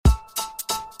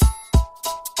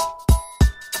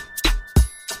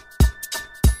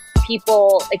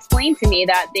people explained to me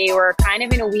that they were kind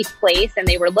of in a weak place and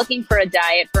they were looking for a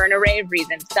diet for an array of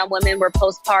reasons. Some women were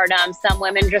postpartum, some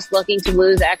women just looking to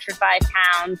lose extra 5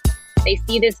 pounds. They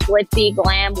see this glitzy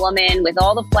glam woman with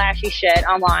all the flashy shit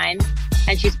online,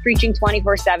 and she's preaching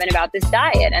 24/7 about this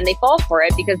diet, and they fall for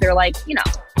it because they're like,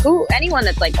 anyone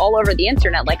that's like all over the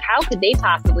internet, like how could they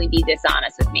possibly be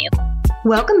dishonest with me?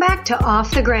 Welcome back to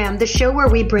Off the Gram, the show where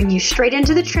we bring you straight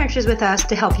into the trenches with us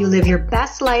to help you live your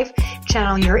best life,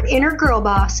 channel your inner girl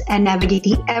boss, and navigate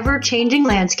the ever-changing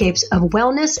landscapes of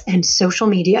wellness and social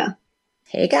media.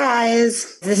 Hey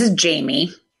guys, this is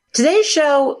Jamie. Today's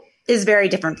show is very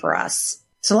different for us.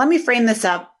 So let me frame this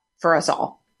up for us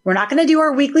all. We're not going to do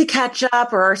our weekly catch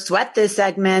up or our sweat this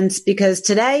segments because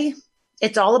today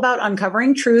it's all about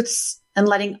uncovering truths and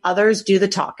letting others do the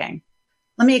talking.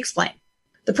 Let me explain.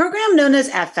 The program known as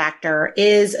F Factor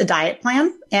is a diet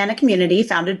plan and a community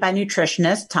founded by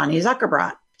nutritionist Tanya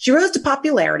Zuckerbrot. She rose to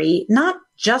popularity not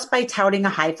just by touting a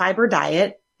high fiber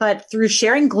diet, but through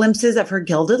sharing glimpses of her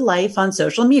gilded life on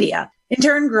social media. In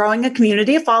turn, growing a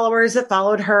community of followers that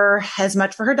followed her as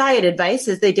much for her diet advice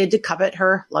as they did to covet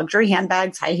her luxury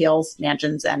handbags, high heels,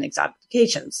 mansions, and exotic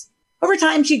vacations. Over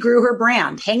time, she grew her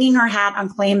brand, hanging her hat on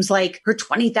claims like her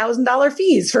 $20,000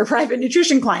 fees for private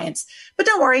nutrition clients. But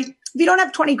don't worry, if you don't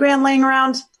have 20 grand laying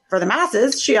around for the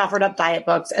masses, she offered up diet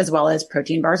books as well as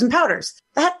protein bars and powders.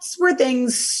 That's where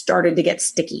things started to get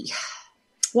sticky.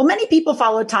 While many people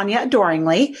followed Tanya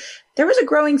adoringly, there was a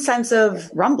growing sense of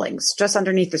rumblings just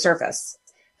underneath the surface.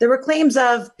 There were claims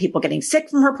of people getting sick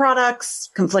from her products,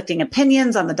 conflicting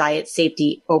opinions on the diet's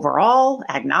safety overall,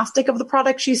 agnostic of the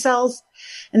product she sells,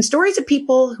 and stories of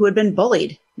people who had been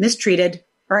bullied, mistreated,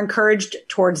 or encouraged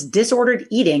towards disordered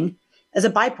eating as a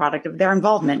byproduct of their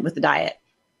involvement with the diet.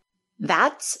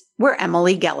 That's where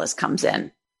Emily Gellis comes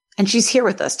in, and she's here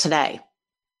with us today.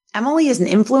 Emily is an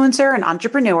influencer and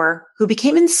entrepreneur who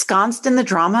became ensconced in the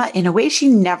drama in a way she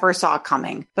never saw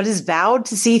coming, but has vowed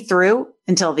to see through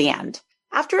until the end.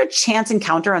 After a chance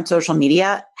encounter on social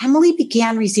media, Emily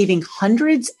began receiving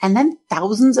hundreds and then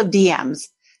thousands of DMs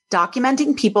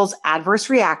documenting people's adverse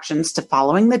reactions to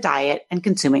following the diet and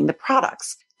consuming the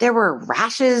products. There were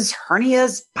rashes,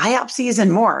 hernias, biopsies,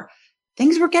 and more.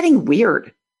 Things were getting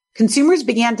weird. Consumers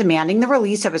began demanding the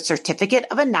release of a certificate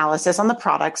of analysis on the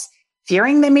products,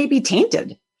 fearing they may be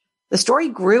tainted. The story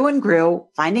grew and grew,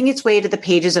 finding its way to the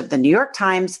pages of the New York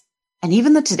Times and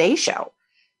even the Today Show.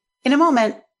 In a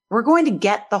moment, we're going to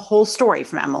get the whole story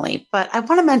from Emily, but I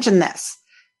want to mention this.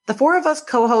 The 4 of us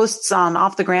co-hosts on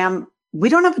Off the Gram, we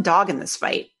don't have a dog in this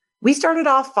fight. We started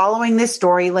off following this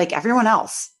story like everyone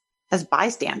else, as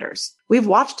bystanders. We've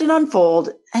watched it unfold,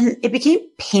 and it became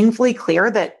painfully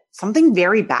clear that something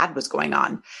very bad was going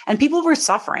on, and people were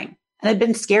suffering and had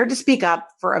been scared to speak up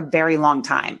for a very long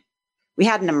time. We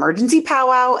had an emergency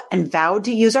powwow and vowed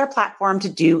to use our platform to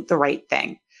do the right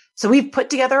thing. So we've put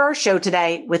together our show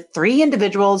today with 3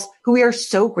 individuals who we are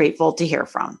so grateful to hear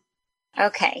from.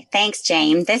 Okay, thanks,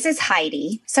 Jane. This is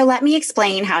Heidi. So let me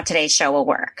explain how today's show will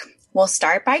work. We'll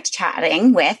start by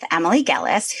chatting with Emily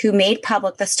Gellis, who made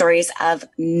public the stories of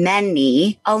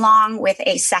many, along with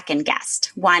a second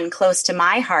guest, one close to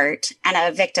my heart and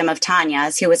a victim of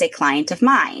Tanya's, who was a client of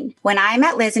mine. When I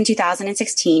met Liz in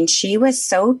 2016, she was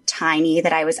so tiny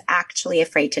that I was actually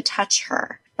afraid to touch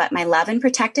her. But my love and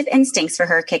protective instincts for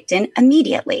her kicked in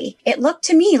immediately. It looked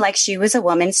to me like she was a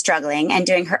woman struggling and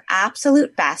doing her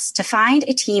absolute best to find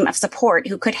a team of support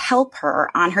who could help her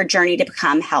on her journey to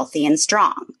become healthy and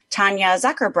strong. Tanya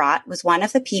Zuckerbrot was one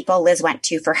of the people Liz went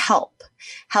to for help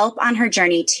on her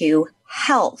journey to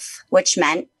health, which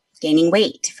meant gaining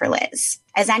weight for Liz.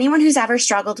 As anyone who's ever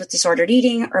struggled with disordered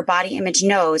eating or body image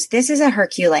knows, this is a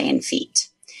Herculean feat.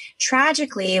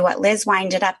 Tragically, what Liz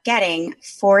winded up getting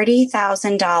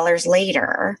 $40,000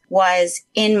 later was,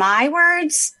 in my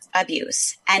words,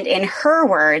 abuse. And in her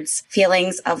words,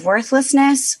 feelings of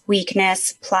worthlessness,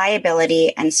 weakness,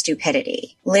 pliability, and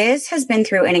stupidity. Liz has been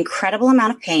through an incredible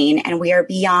amount of pain, and we are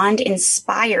beyond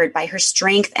inspired by her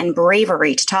strength and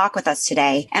bravery to talk with us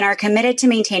today and are committed to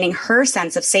maintaining her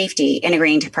sense of safety in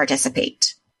agreeing to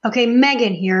participate. Okay,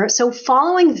 Megan here. So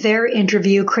following their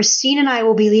interview, Christine and I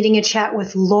will be leading a chat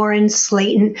with Lauren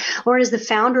Slayton. Lauren is the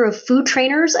founder of Food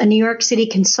Trainers, a New York City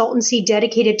consultancy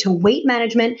dedicated to weight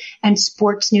management and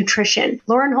sports nutrition.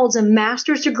 Lauren holds a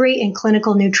master's degree in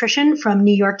clinical nutrition from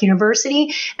New York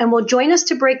University and will join us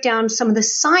to break down some of the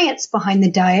science behind the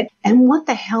diet and what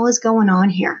the hell is going on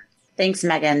here. Thanks,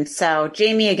 Megan. So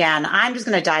Jamie, again, I'm just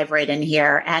going to dive right in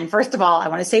here. And first of all, I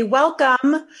want to say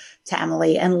welcome to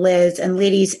Emily and Liz. And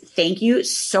ladies, thank you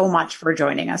so much for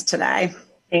joining us today.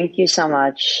 Thank you so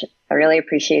much. I really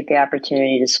appreciate the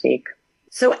opportunity to speak.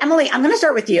 So Emily, I'm going to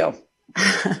start with you.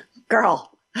 Girl,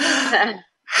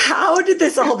 how did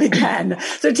this all begin?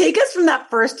 So take us from that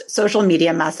first social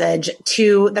media message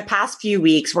to the past few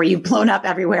weeks where you've blown up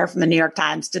everywhere from the New York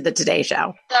Times to the Today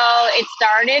Show. So it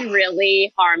started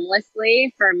really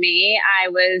harmlessly for me. I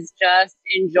was just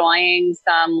enjoying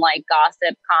some like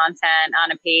gossip content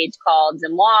on a page called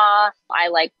Zimois. I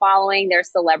like following their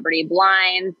celebrity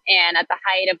blinds. And at the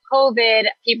height of COVID,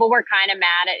 people were kind of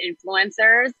mad at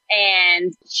influencers.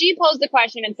 And she posed a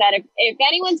question and said, if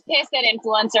anyone's pissed at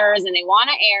influencers and they want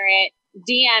to air it,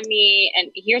 DM me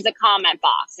and here's a comment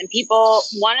box. And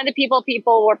one of the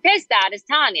people were pissed at is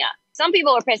Tanya. Some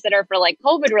people were pissed at her for like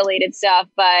COVID related stuff,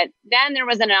 but then there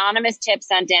was an anonymous tip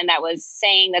sent in that was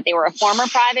saying that they were a former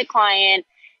private client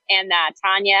and that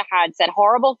Tanya had said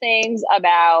horrible things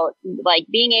about like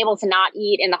being able to not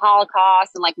eat in the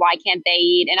Holocaust and like, why can't they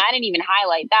eat? And I didn't even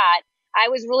highlight that. I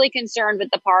was really concerned with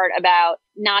the part about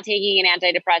not taking an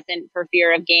antidepressant for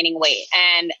fear of gaining weight.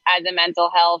 And as a mental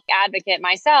health advocate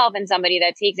myself and somebody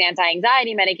that takes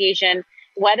anti-anxiety medication,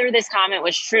 whether this comment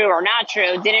was true or not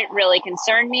true didn't really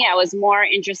concern me. I was more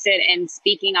interested in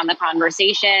speaking on the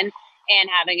conversation and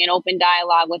having an open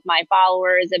dialogue with my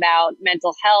followers about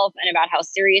mental health and about how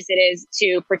serious it is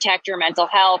to protect your mental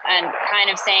health, and kind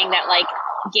of saying that like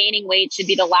gaining weight should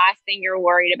be the last thing you're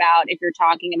worried about if you're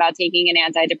talking about taking an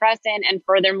antidepressant. And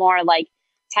furthermore, like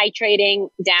titrating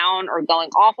down or going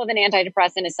off of an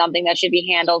antidepressant is something that should be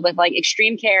handled with like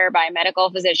extreme care by a medical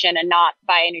physician and not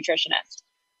by a nutritionist.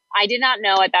 I did not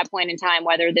know at that point in time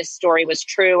whether this story was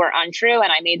true or untrue,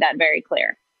 and I made that very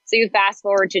clear. So you fast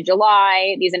forward to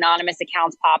July, these anonymous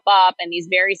accounts pop up and these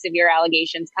very severe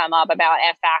allegations come up about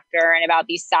F factor and about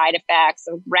these side effects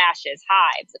of rashes,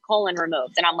 hives, the colon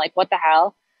removed. And I'm like, what the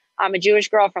hell? I'm a Jewish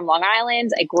girl from Long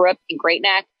Island. I grew up in Great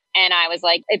Neck. And I was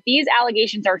like, if these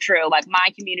allegations are true, like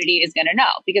my community is going to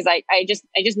know, because I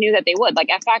just knew that they would. Like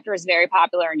F factor is very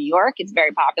popular in New York. It's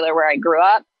very popular where I grew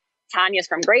up. Tanya's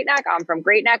from Great Neck. I'm from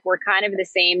Great Neck. We're kind of the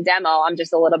same demo. I'm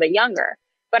just a little bit younger.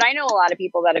 But I know a lot of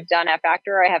people that have done F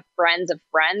factor. I have friends of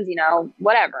friends, you know,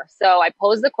 whatever. So I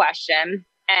posed the question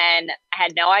and I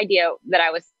had no idea that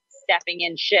I was stepping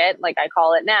in shit, like I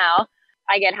call it now.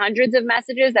 I get hundreds of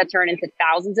messages that turn into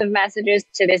thousands of messages.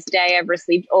 To this day, I've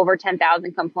received over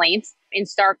 10,000 complaints, in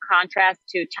stark contrast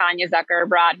to Tanya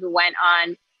Zuckerbrod, who went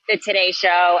on the Today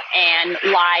Show and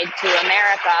lied to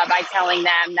America by telling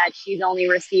them that she's only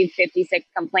received 56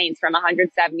 complaints from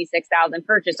 176,000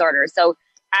 purchase orders. So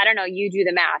I don't know, you do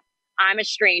the math. I'm a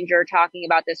stranger talking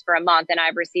about this for a month and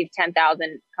I've received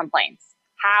 10,000 complaints.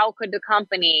 How could the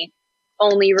company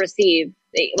only receive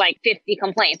like 50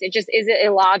 complaints? It just is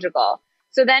illogical.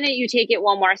 So then you take it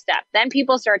one more step. Then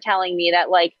people start telling me that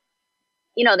like,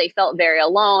 you know, they felt very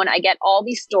alone. I get all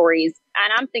these stories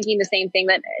and I'm thinking the same thing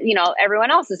that, you know,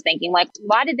 everyone else is thinking. Like,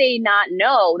 why did they not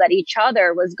know that each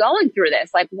other was going through this?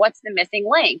 Like, what's the missing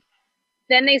link?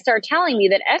 Then they start telling me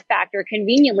that F Factor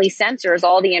conveniently censors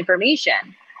all the information.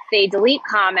 They delete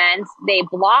comments. They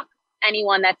block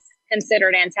anyone that's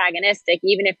considered antagonistic,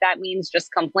 even if that means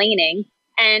just complaining.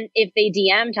 And if they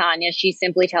DM Tanya, she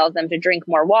simply tells them to drink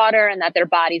more water and that their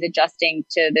body's adjusting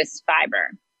to this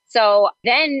fiber. So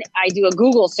then I do a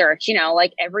Google search, you know,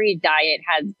 like every diet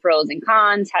has pros and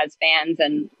cons, has fans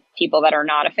and people that are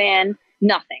not a fan.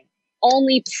 Nothing.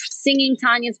 Only singing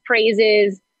Tanya's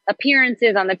praises,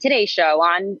 appearances on the Today Show,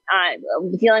 on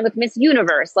dealing with Miss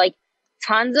Universe, like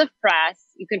tons of press.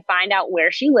 You can find out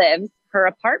where she lives, her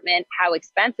apartment, how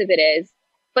expensive it is,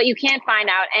 but you can't find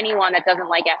out anyone that doesn't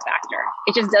like F Factor.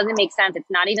 It just doesn't make sense. It's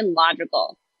not even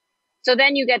logical. So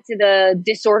then you get to the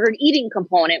disordered eating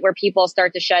component where people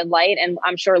start to shed light, and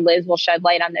I'm sure Liz will shed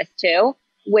light on this too,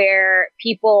 where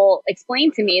people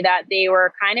explained to me that they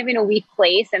were kind of in a weak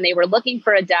place and they were looking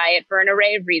for a diet for an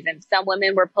array of reasons. Some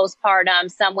women were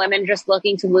postpartum, some women just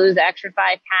looking to lose the extra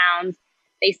 5 pounds.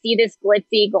 They see this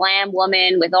glitzy glam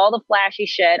woman with all the flashy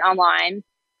shit online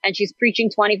and she's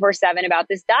preaching 24/7 about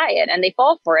this diet, and they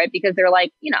fall for it because they're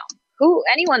like, you know,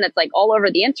 anyone that's like all over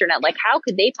the internet, like how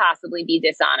could they possibly be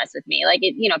dishonest with me? Like,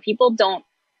 you know, people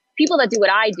that do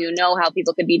what I do know how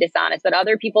people could be dishonest, but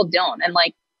other people don't. And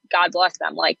like, God bless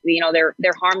them. Like, you know, they're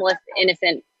harmless,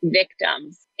 innocent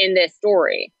victims in this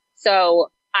story. So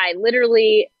I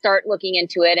literally start looking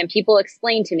into it, and people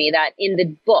explain to me that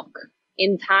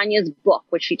in Tanya's book,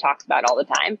 which she talks about all the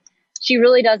time, she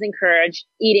really does encourage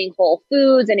eating whole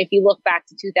foods. And if you look back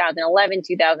to 2011,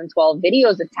 2012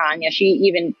 videos of Tanya, she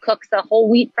even cooks a whole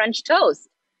wheat French toast.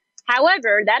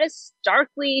 However, that is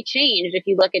starkly changed if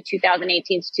you look at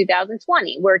 2018 to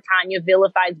 2020, where Tanya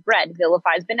vilifies bread,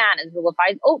 vilifies bananas,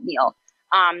 vilifies oatmeal.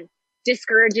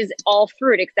 discourages all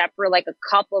fruit except for like a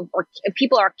cup of, or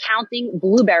people are counting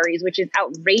blueberries, which is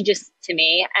outrageous to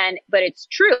me. But it's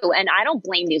true. And I don't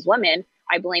blame these women.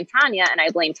 I blame Tanya, and I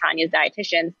blame Tanya's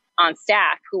dietitians on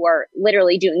staff who are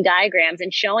literally doing diagrams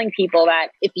and showing people that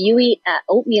if you eat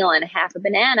oatmeal and half a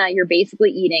banana, you're basically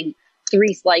eating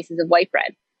 3 slices of white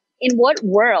bread. In what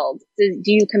world do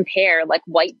you compare like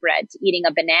white bread to eating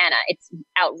a banana? It's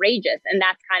outrageous. And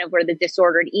that's kind of where the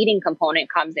disordered eating component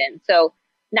comes in. So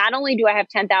not only do I have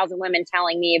 10,000 women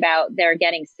telling me about they're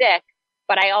getting sick,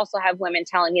 but I also have women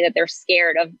telling me that they're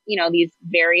scared of, these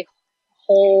very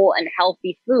whole and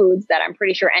healthy foods that I'm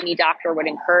pretty sure any doctor would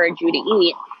encourage you to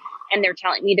eat. And they're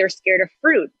telling me they're scared of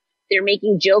fruit. They're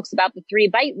making jokes about the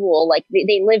 3-bite rule. Like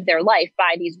they live their life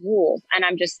by these rules. And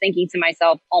I'm just thinking to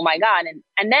myself, oh my God.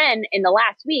 And then in the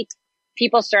last week,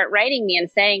 people start writing me and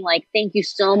saying like, thank you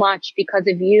so much because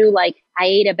of you. Like I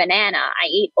ate a banana, I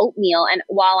ate oatmeal. And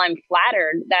while I'm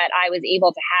flattered that I was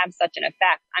able to have such an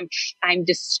effect, I'm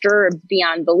disturbed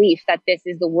beyond belief that this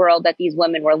is the world that these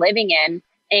women were living in.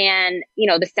 And,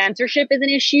 the censorship is an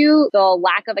issue. The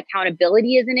lack of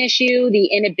accountability is an issue. The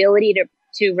inability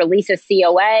to release a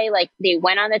COA. Like they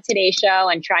went on the Today Show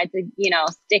and tried to,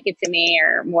 stick it to me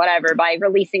or whatever by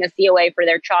releasing a COA for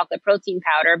their chocolate protein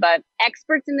powder. But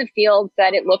experts in the field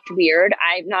said it looked weird.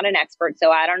 I'm not an expert, so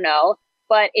I don't know.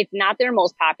 But it's not their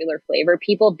most popular flavor.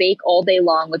 People bake all day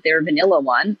long with their vanilla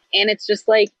one. And it's just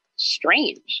like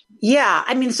strange. Yeah.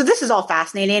 I mean, so this is all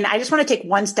fascinating. I just want to take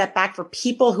one step back for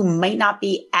people who might not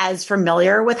be as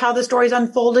familiar with how the story's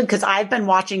unfolded, because I've been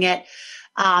watching it.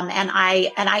 And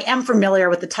I am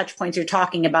familiar with the touch points you're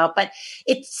talking about, but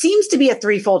it seems to be a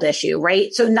threefold issue,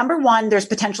 right? So number one, there's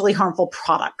potentially harmful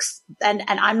products, and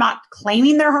I'm not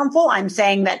claiming they're harmful. I'm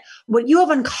saying that what you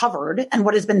have uncovered and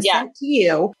what has been sent to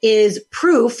you is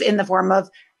proof in the form of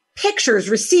pictures,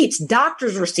 receipts,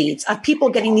 doctor's receipts of people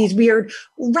getting these weird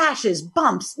rashes,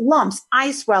 bumps, lumps,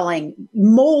 eye swelling,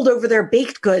 mold over their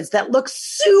baked goods that look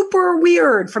super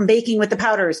weird from baking with the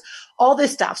powders, all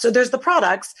this stuff. So there's the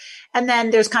products. And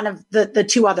then there's kind of the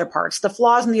 2 other parts, the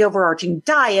flaws in the overarching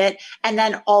diet, and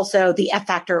then also the F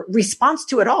factor response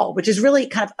to it all, which is really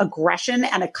kind of aggression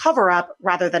and a cover up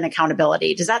rather than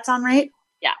accountability. Does that sound right?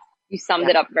 Yeah, you summed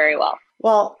it up very well.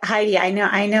 Well, Heidi,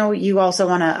 I know you also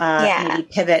want to maybe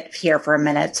pivot here for a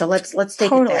minute. So let's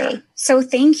take it there. So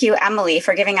thank you, Emily,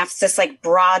 for giving us this like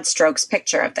broad strokes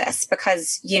picture of this,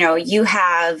 because, you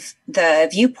have the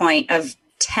viewpoint of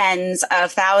tens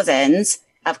of thousands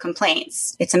of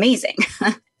complaints. It's amazing.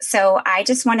 So I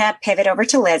just want to pivot over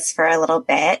to Liz for a little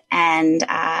bit. And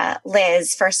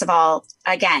Liz, first of all,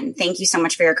 again, thank you so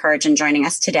much for your courage in joining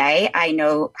us today. I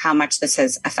know how much this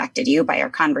has affected you by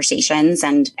our conversations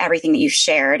and everything that you've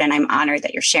shared, and I'm honored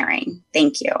that you're sharing.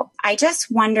 Thank you. I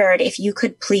just wondered if you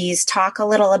could please talk a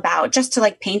little about, just to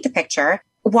like paint the picture,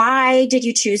 why did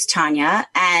you choose Tanya,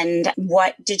 and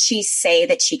what did she say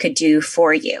that she could do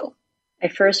for you? I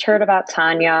first heard about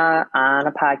Tanya on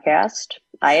a podcast.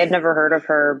 I had never heard of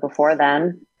her before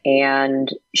then, and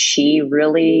she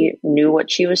really knew what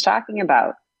she was talking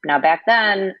about. Now, back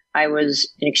then, I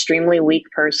was an extremely weak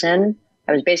person.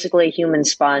 I was basically a human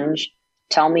sponge.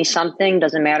 Tell me something,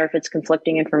 doesn't matter if it's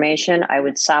conflicting information. I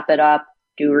would sop it up,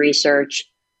 do research,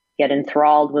 get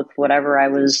enthralled with whatever I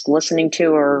was listening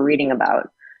to or reading about.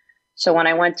 So when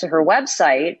I went to her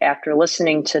website after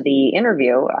listening to the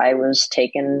interview, I was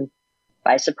taken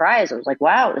by surprise. I was like,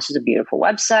 wow, this is a beautiful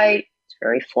website. It's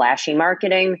very flashy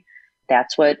marketing.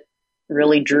 That's what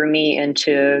really drew me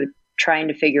into trying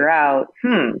to figure out,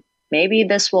 maybe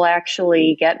this will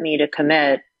actually get me to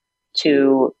commit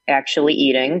to actually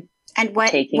eating. And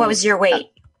what was your weight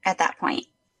at that point?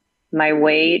 My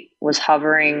weight was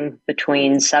hovering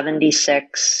between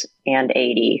 76 and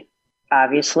 80.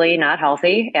 Obviously not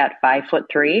healthy at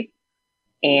 5'3".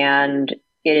 And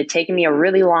it had taken me a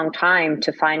really long time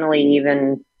to finally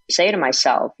even say to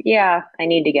myself, yeah, I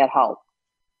need to get help.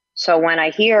 So when I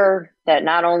hear that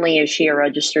not only is she a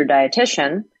registered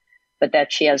dietitian, but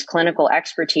that she has clinical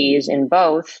expertise in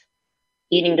both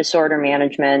eating disorder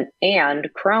management and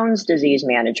Crohn's disease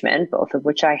management, both of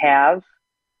which I have.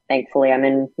 Thankfully, I'm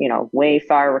in, way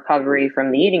far recovery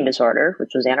from the eating disorder,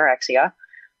 which was anorexia.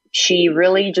 She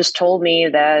really just told me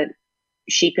that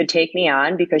she could take me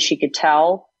on because she could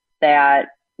tell that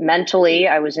mentally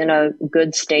I was in a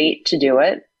good state to do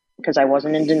it because I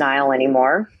wasn't in denial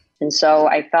anymore. And so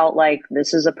I felt like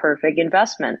this is a perfect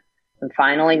investment. I'm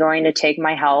finally going to take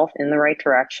my health in the right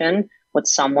direction with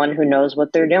someone who knows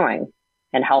what they're doing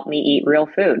and help me eat real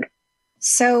food.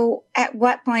 So at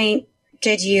what point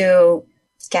did you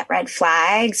get red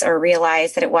flags or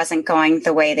realize that it wasn't going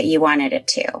the way that you wanted it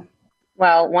to?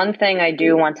 Well, one thing I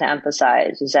do want to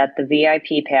emphasize is that the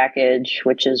VIP package,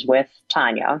 which is with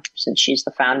Tanya, since she's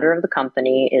the founder of the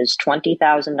company, is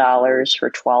 $20,000 for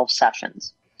 12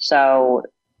 sessions. So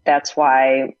that's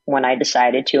why when I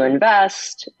decided to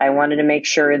invest, I wanted to make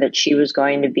sure that she was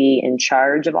going to be in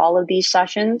charge of all of these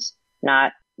sessions,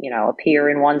 not, appear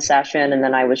in one session and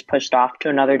then I was pushed off to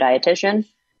another dietitian.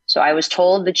 So I was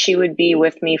told that she would be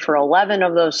with me for 11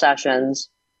 of those sessions.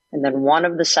 And then one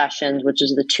of the sessions, which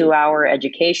is the 2-hour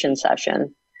education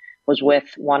session, was with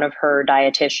one of her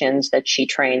dietitians that she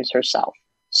trains herself.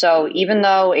 So even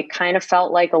though it kind of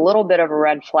felt like a little bit of a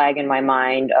red flag in my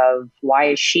mind of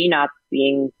why is she not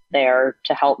being there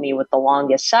to help me with the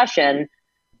longest session,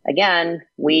 again,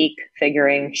 weak,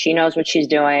 figuring she knows what she's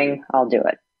doing, I'll do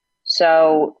it.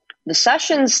 So the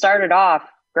sessions started off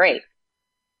great.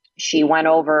 She went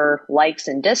over likes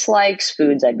and dislikes,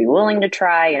 foods I'd be willing to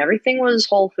try, and everything was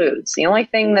whole foods. The only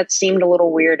thing that seemed a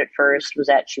little weird at first was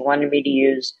that she wanted me to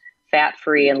use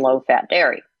fat-free and low-fat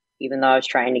dairy, even though I was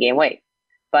trying to gain weight.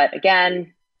 But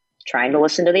again, trying to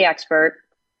listen to the expert.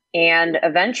 And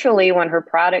eventually when her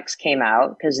products came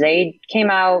out, because they came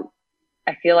out,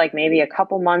 I feel like maybe a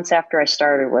couple months after I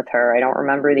started with her, I don't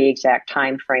remember the exact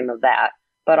time frame of that.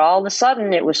 But all of a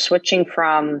sudden it was switching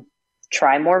from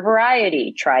try more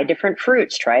variety, try different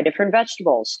fruits, try different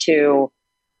vegetables, to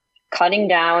cutting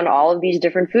down all of these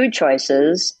different food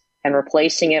choices and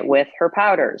replacing it with her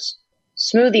powders.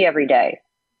 Smoothie every day,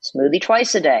 smoothie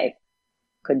twice a day.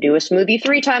 Could do a smoothie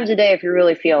 3 times a day if you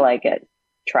really feel like it.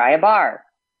 Try a bar.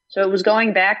 So it was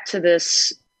going back to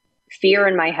this fear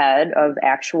in my head of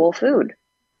actual food.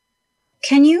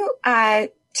 Can you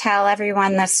tell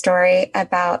everyone the story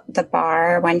about the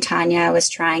bar when Tanya was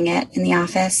trying it in the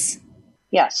office?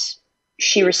 Yes.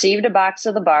 She received a box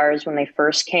of the bars when they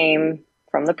first came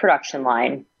from the production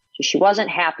line. So she wasn't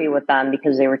happy with them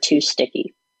because they were too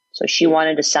sticky. So she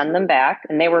wanted to send them back.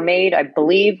 And they were made, I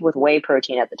believe, with whey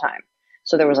protein at the time.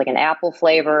 So there was like an apple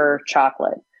flavor,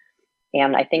 chocolate.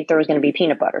 And I think there was going to be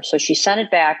peanut butter. So she sent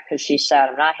it back because she said,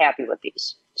 I'm not happy with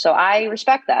these. So I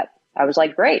respect that. I was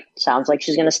like, great. Sounds like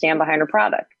she's going to stand behind her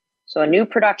product. So a new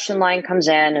production line comes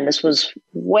in, and this was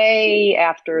way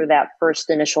after that first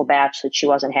initial batch that she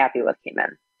wasn't happy with came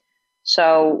in.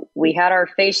 So we had our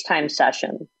FaceTime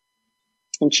session,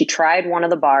 and she tried one of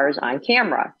the bars on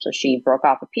camera. So she broke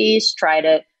off a piece, tried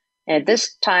it. And at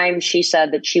this time, she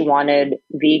said that she wanted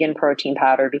vegan protein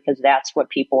powder because that's what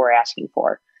people were asking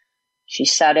for. She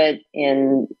said it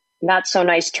in not so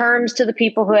nice terms to the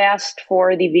people who asked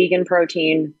for the vegan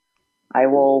protein. I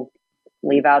will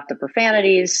leave out the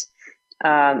profanities,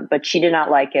 but she did not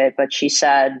like it. But she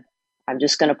said, I'm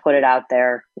just going to put it out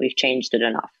there. We've changed it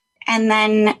enough. And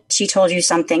then she told you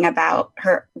something about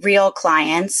her real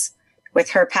clients with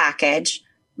her package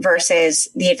versus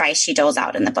the advice she doles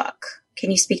out in the book.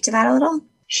 Can you speak to that a little?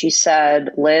 She said,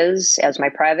 Liz, as my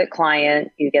private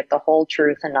client, you get the whole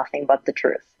truth and nothing but the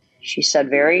truth. She said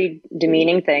very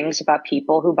demeaning things about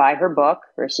people who buy her book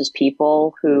versus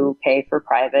people who pay for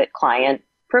private client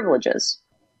privileges.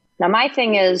 Now, my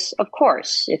thing is, of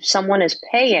course, if someone is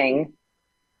paying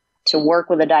to work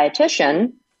with a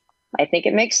dietitian, I think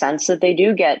it makes sense that they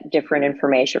do get different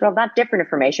information. Well, not different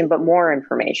information, but more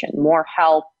information, more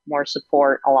help, more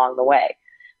support along the way.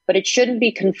 But it shouldn't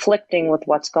be conflicting with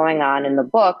what's going on in the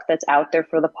book that's out there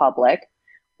for the public,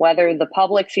 whether the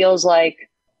public feels like,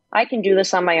 I can do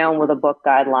this on my own with a book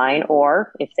guideline,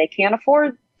 or if they can't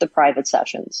afford the private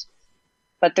sessions.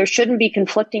 But there shouldn't be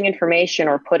conflicting information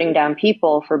or putting down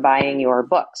people for buying your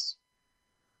books.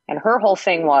 And her whole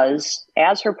thing was,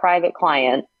 as her private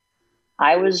client,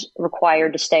 I was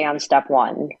required to stay on step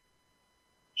 1.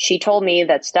 She told me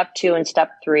that step 2 and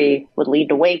step 3 would lead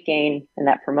to weight gain, and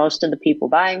that for most of the people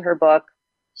buying her book,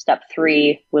 step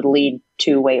 3 would lead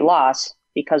to weight loss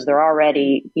because they're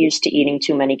already used to eating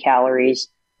too many calories,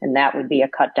 and that would be a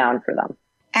cut down for them.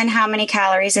 And how many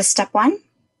calories is step 1?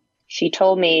 She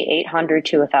told me 800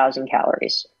 to 1,000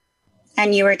 calories.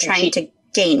 And you were trying to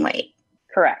gain weight.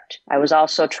 Correct. I was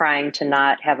also trying to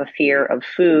not have a fear of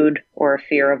food or a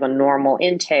fear of a normal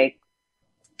intake.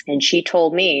 And she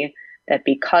told me that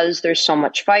because there's so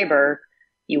much fiber,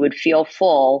 you would feel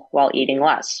full while eating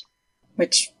less.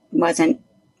 Which wasn't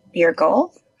your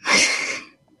goal?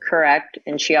 Correct.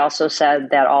 And she also said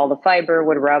that all the fiber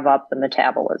would rev up the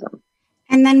metabolism.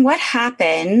 And then what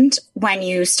happened when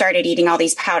you started eating all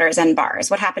these powders and bars?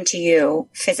 What happened to you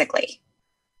physically?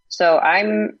 So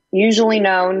I'm usually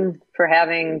known for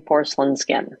having porcelain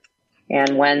skin.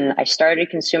 And when I started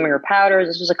consuming her powders,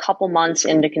 this was a couple months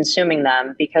into consuming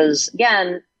them because,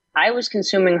 again, I was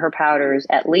consuming her powders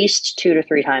at least 2 to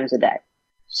 3 times a day.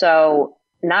 So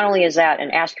not only is that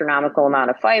an astronomical amount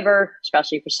of fiber,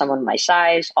 especially for someone my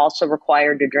size, also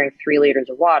required to drink 3 liters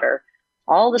of water,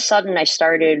 all of a sudden I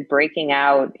started breaking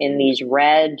out in these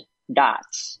red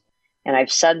dots. And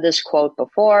I've said this quote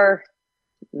before,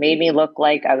 made me look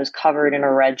like I was covered in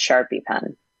a red Sharpie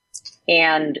pen.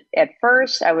 And at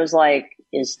first I was like,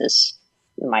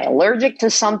 am I allergic to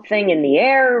something in the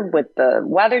air with the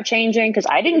weather changing? Because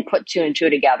I didn't put 2 and 2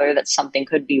 together that something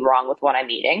could be wrong with what I'm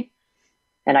eating.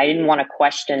 And I didn't want to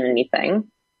question anything.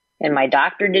 And my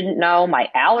doctor didn't know, my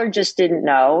allergist didn't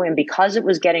know. And because it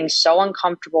was getting so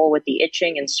uncomfortable with the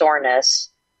itching and soreness,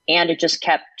 and it just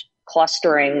kept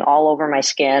clustering all over my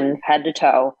skin, head to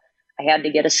toe, I had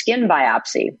to get a skin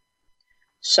biopsy.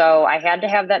 So I had to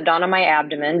have that done on my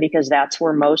abdomen because that's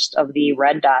where most of the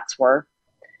red dots were.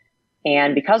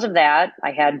 And because of that, I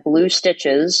had blue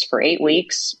stitches for 8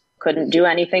 weeks, couldn't do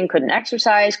anything, couldn't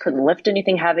exercise, couldn't lift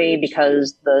anything heavy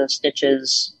because the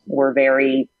stitches were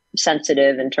very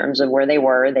sensitive in terms of where they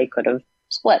were. They could have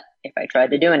split if I tried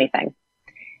to do anything.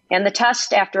 And the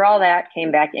test after all that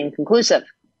came back inconclusive.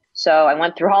 So I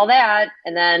went through all that,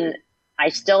 and then I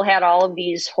still had all of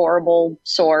these horrible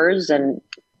sores and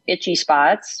itchy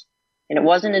spots. And it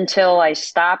wasn't until I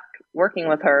stopped working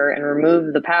with her and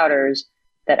removed the powders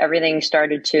that everything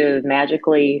started to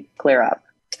magically clear up.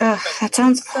 That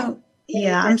sounds so.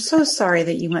 Yeah, I'm so sorry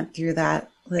that you went through that,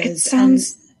 Liz. It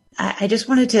sounds. And I just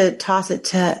wanted to toss it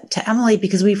to Emily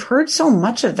because we've heard so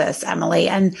much of this, Emily.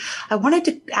 And I wanted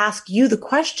to ask you the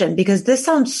question because this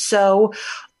sounds so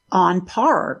on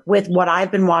par with what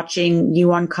I've been watching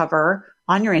you uncover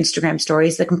on your Instagram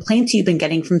stories, the complaints you've been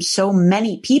getting from so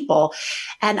many people.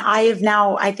 And I have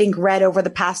now, I think, read over the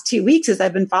past 2 weeks as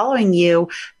I've been following you,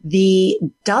 the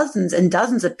dozens and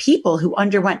dozens of people who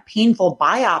underwent painful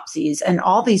biopsies and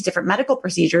all these different medical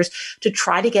procedures to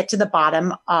try to get to the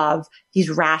bottom of these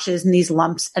rashes and these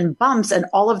lumps and bumps. And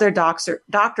all of their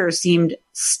doctors seemed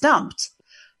stumped.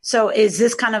 So is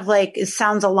this kind of like, it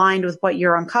sounds aligned with what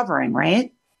you're uncovering,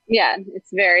 right? Yeah,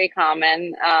 it's very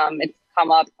common. It's come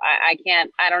up.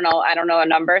 I don't know a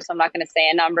number, so I'm not going to say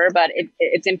a number, but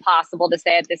it's impossible to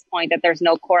say at this point that there's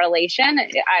no correlation.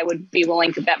 I would be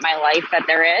willing to bet my life that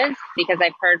there is, because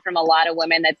I've heard from a lot of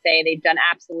women that say they've done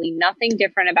absolutely nothing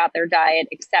different about their diet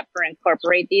except for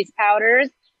incorporate these powders,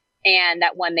 and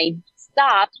that when they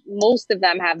stop, most of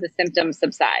them have the symptoms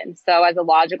subside. So as a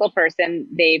logical person,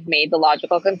 they've made the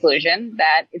logical conclusion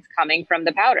that it's coming from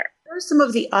the powder. What are some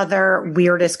of the other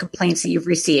weirdest complaints that you've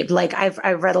received? Like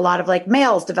I've read a lot of like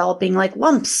males developing like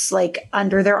lumps like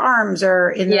under their arms or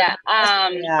in their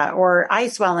or eye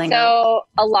swelling. So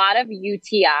a lot of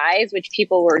UTIs, which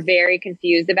people were very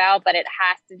confused about, but it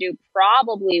has to do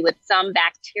probably with some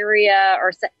bacteria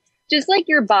or just like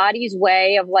your body's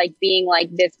way of like being like,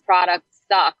 this product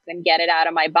sucks and get it out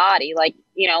of my body. Like,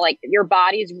 you know, like your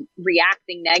body's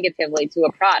reacting negatively to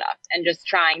a product and just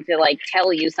trying to like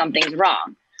tell you something's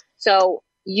wrong. So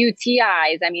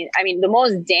UTIs, I mean, the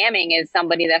most damning is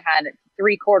somebody that had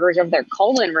 3/4 of their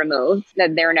colon removed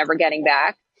that they're never getting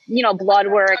back. You know, blood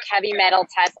work, heavy metal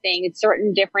testing,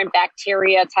 certain different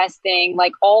bacteria testing,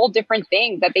 like all different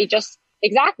things that they just,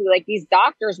 exactly, like these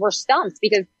doctors were stumped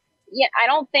because I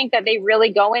don't think that they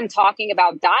really go in talking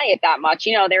about diet that much.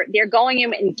 You know, they're going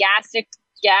in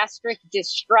gastric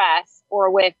distress or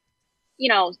with, you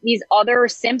know, these other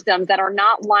symptoms that are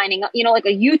not lining up. You know, like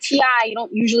a UTI, you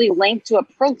don't usually link to a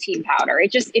protein powder.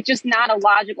 It's just not a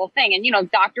logical thing. And, you know,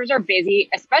 doctors are busy,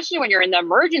 especially when you're in the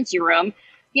emergency room.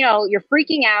 You know, you're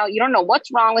freaking out. You don't know what's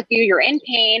wrong with you. You're in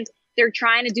pain. They're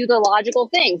trying to do the logical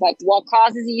things, like what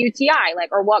causes a UTI, like,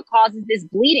 or what causes this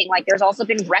bleeding. Like there's also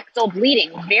been rectal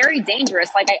bleeding, very dangerous.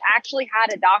 Like I actually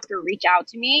had a doctor reach out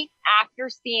to me after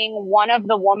seeing one of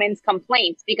the woman's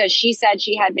complaints because she said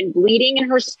she had been bleeding in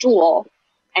her stool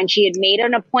and she had made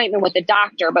an appointment with the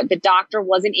doctor, but the doctor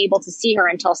wasn't able to see her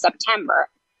until September.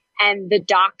 And the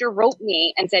doctor wrote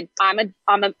me and said, I'm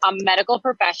a medical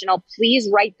professional. Please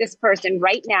write this person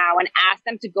right now and ask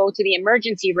them to go to the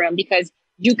emergency room because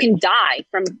you can die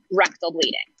from rectal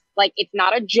bleeding. Like, it's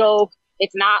not a joke.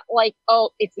 It's not like, oh,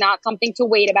 it's not something to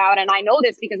wait about. And I know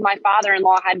this because my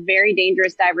father-in-law had very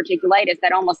dangerous diverticulitis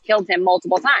that almost killed him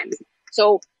multiple times.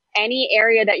 So any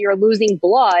area that you're losing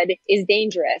blood is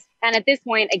dangerous. And at this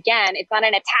point, again, it's not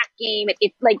an attack game.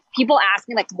 It's like people ask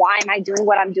me, like, why am I doing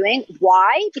what I'm doing?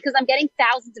 Why? Because I'm getting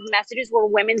thousands of messages where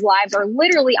women's lives are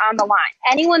literally on the line.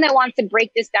 Anyone that wants to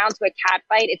break this down to a cat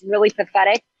fight, it's really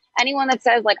pathetic. Anyone that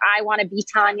says, like, I want to be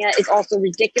Tanya is also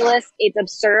ridiculous. It's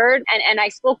absurd. And I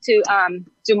spoke to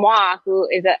Dumois, who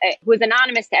is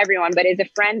anonymous to everyone, but is a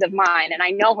friend of mine. And I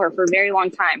know her for a very long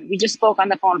time. We just spoke on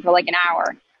the phone for like an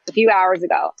hour, a few hours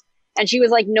ago. And she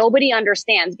was like, nobody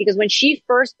understands, because when she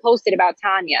first posted about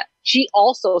Tanya, she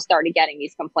also started getting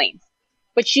these complaints,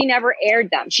 but she never aired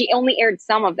them. She only aired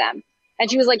some of them. And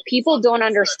she was like, people don't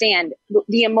understand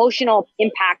the emotional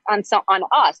impact on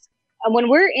us. And when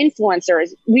we're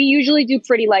influencers, we usually do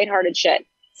pretty lighthearted shit.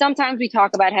 Sometimes we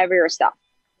talk about heavier stuff.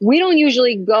 We don't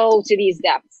usually go to these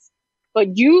depths, but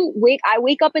I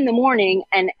wake up in the morning,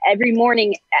 and every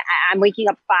morning I'm waking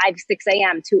up 5, 6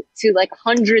 a.m. to like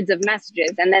hundreds of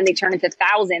messages, and then they turn into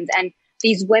thousands. And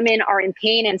these women are in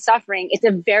pain and suffering. It's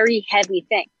a very heavy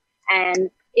thing. And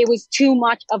it was too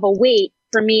much of a weight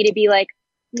for me to be like,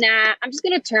 nah, I'm just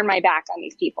going to turn my back on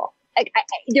these people.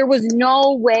 There was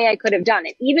no way I could have done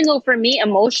it. Even though for me,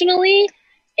 emotionally,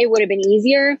 it would have been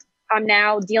easier. I'm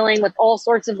now dealing with all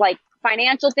sorts of like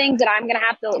financial things that I'm going to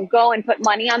have to go and put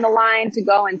money on the line to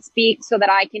go and speak so that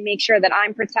I can make sure that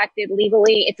I'm protected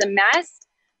legally. It's a mess,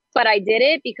 but I did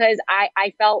it because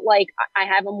I felt like I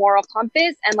have a moral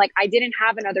compass, and like I didn't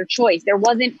have another choice. There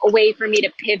wasn't a way for me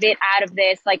to pivot out of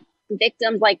this. Like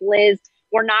victims like Liz,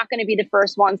 we're not going to be the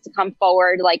first ones to come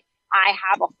forward. Like I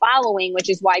have a following, which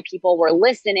is why people were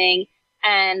listening.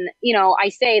 And, you know, I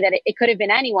say that it could have been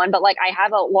anyone, but like I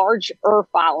have a larger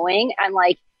following, and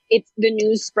like the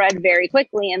news spread very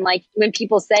quickly. And like when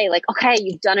people say like, okay,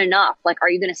 you've done enough, like, are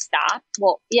you going to stop?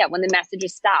 Well, yeah, when the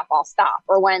messages stop, I'll stop.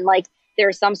 Or when like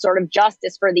there's some sort of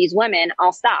justice for these women,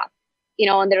 I'll stop. You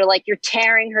know, and they're like, you're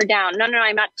tearing her down. No,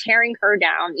 I'm not tearing her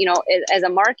down. You know, as a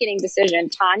marketing decision,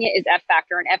 Tanya is F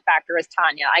Factor and F Factor is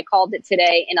Tanya. I called it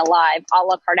today in a live a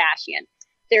la Kardashian.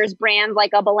 There's brands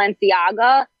like a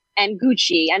Balenciaga and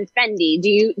Gucci and Fendi.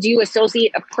 Do you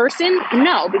associate a person?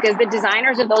 No, because the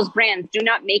designers of those brands do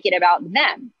not make it about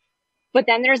them. But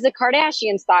then there's the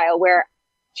Kardashian style where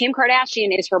Kim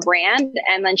Kardashian is her brand,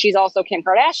 and then she's also Kim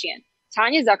Kardashian.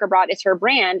 Tanya Zuckerbrot is her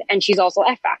brand, and she's also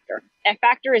F Factor. F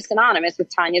Factor is synonymous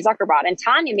with Tanya Zuckerbrot, and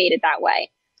Tanya made it that way.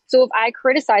 So if I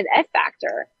criticize F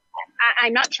Factor,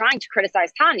 I'm not trying to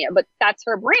criticize Tanya, but that's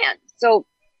her brand. So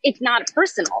it's not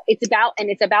personal. It's about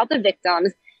the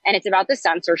victims, and it's about the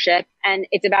censorship, and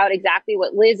it's about exactly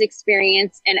what Liz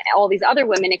experienced and all these other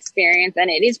women experience, and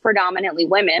it is predominantly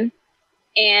women.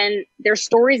 And their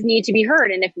stories need to be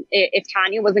heard. And if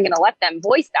Tanya wasn't going to let them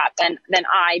voice that, then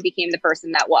I became the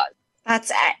person that was.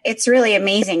 It's really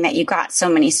amazing that you got so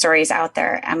many stories out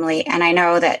there, Emily. And I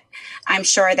know that I'm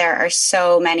sure there are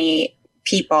so many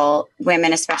people,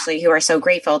 women especially, who are so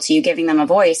grateful to you giving them a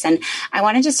voice. And I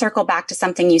wanted to circle back to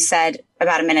something you said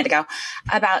about a minute ago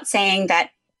about saying that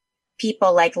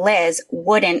people like Liz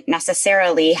wouldn't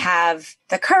necessarily have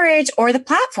the courage or the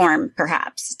platform,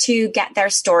 perhaps, to get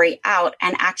their story out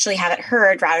and actually have it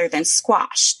heard rather than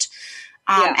squashed.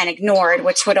 And ignored,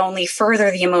 which would only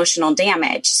further the emotional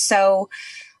damage. So,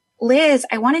 Liz,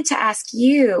 I wanted to ask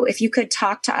you if you could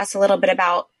talk to us a little bit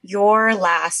about your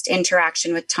last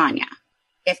interaction with Tanya,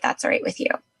 if that's all right with you.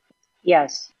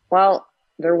 Yes. Well,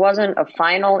 there wasn't a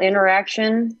final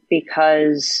interaction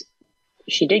because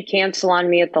she did cancel on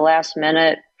me at the last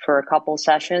minute for a couple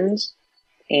sessions,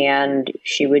 and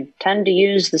she would tend to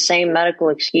use the same medical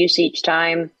excuse each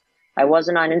time. I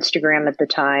wasn't on Instagram at the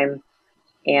time.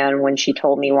 And when she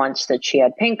told me once that she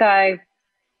had pink eye,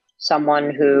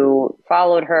 someone who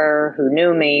followed her, who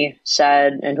knew me,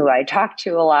 said, and who I talked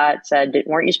to a lot, said,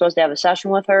 weren't you supposed to have a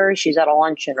session with her? She's at a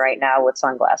luncheon right now with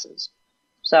sunglasses.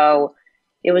 So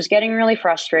it was getting really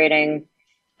frustrating.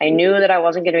 I knew that I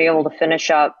wasn't going to be able to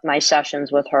finish up my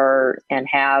sessions with her and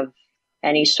have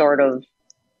any sort of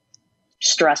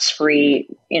stress-free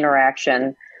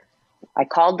interaction. I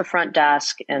called the front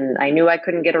desk, and I knew I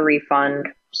couldn't get a refund.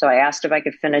 So I asked if I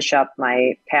could finish up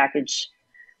my package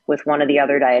with one of the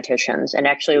other dietitians. And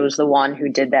actually, it was the one who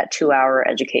did that 2-hour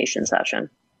education session.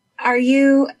 Are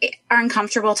you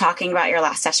uncomfortable talking about your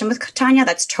last session with Tanya?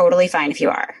 That's totally fine if you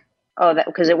are. Oh,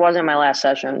 because it wasn't my last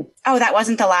session. Oh, that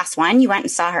wasn't the last one? You went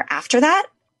and saw her after that?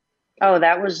 Oh,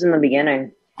 that was in the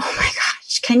beginning. Oh my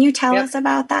gosh. Can you tell us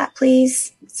about that,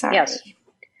 please? Sorry. Yes.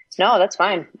 No, that's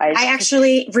fine. I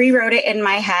actually rewrote it in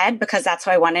my head because that's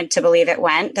how I wanted to believe it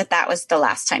went, that was the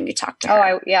last time you talked to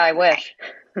her. I wish.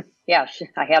 Yeah,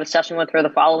 I had a session with her the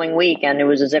following week, and it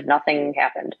was as if nothing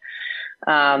happened.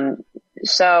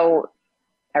 So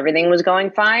everything was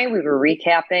going fine. We were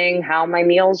recapping how my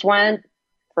meals went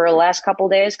for the last couple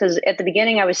of days, because at the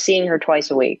beginning I was seeing her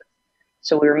twice a week.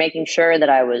 So we were making sure that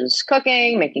I was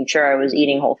cooking, making sure I was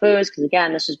eating whole foods, because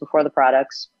again, this was before the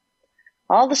products.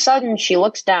 All of a sudden, she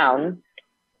looks down,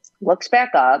 looks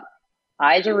back up,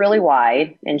 eyes are really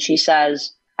wide, and she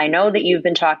says, I know that you've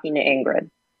been talking to Ingrid.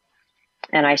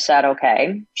 And I said,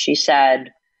 okay. She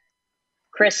said,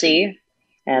 Chrissy,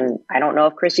 and I don't know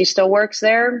if Chrissy still works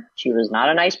there. She was not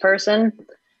a nice person.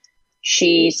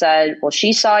 She said, well,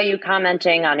 she saw you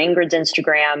commenting on Ingrid's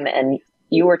Instagram and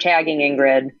you were tagging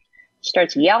Ingrid. She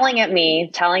starts yelling at me,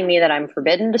 telling me that I'm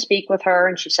forbidden to speak with her.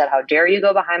 And she said, how dare you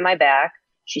go behind my back?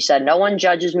 She said, no one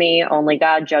judges me. Only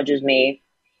God judges me.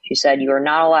 She said, you are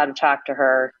not allowed to talk to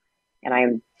her. And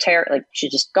I'm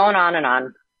she's just going on and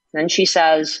on. Then she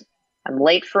says, I'm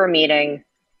late for a meeting,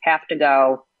 have to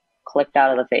go, clicked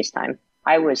out of the FaceTime.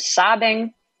 I was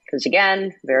sobbing because,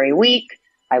 again, very weak.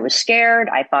 I was scared.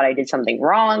 I thought I did something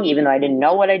wrong, even though I didn't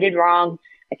know what I did wrong.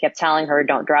 I kept telling her,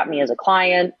 don't drop me as a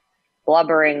client,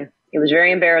 blubbering. It was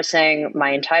very embarrassing.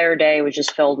 My entire day was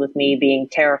just filled with me being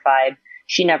terrified.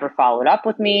 She never followed up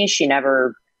with me. She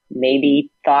never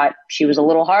maybe thought she was a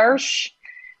little harsh.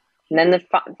 And then the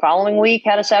following week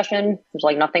had a session. It was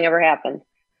like nothing ever happened.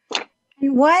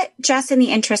 And what, just in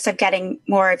the interest of getting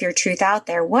more of your truth out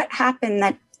there, what happened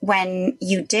that when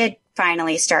you did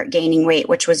finally start gaining weight,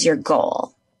 which was your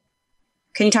goal?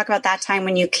 Can you talk about that time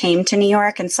when you came to New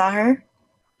York and saw her?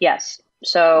 Yes.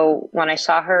 So when I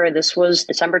saw her, this was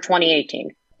December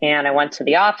 2018. And I went to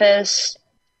the office,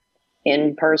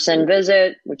 in-person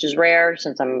visit, which is rare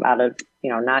since I'm out of,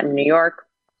 not in New York.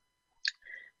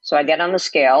 So I get on the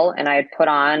scale and I had put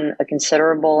on a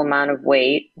considerable amount of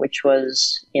weight, which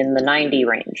was in the 90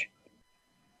 range.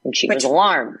 And she was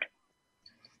alarmed.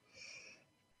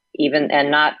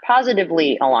 And not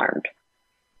positively alarmed.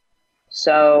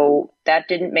 So that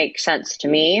didn't make sense to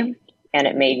me. And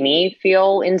it made me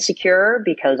feel insecure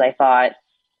because I thought,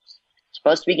 I'm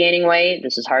supposed to be gaining weight.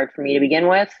 This is hard for me to begin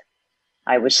with.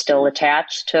 I was still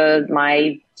attached to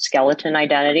my skeleton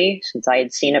identity since I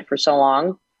had seen it for so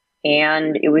long.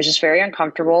 And it was just very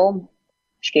uncomfortable.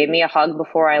 She gave me a hug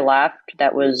before I left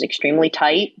that was extremely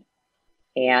tight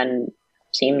and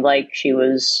seemed like she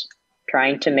was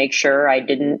trying to make sure I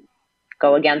didn't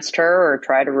go against her or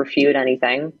try to refute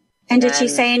anything. And did she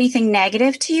say anything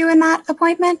negative to you in that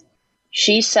appointment?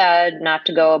 She said not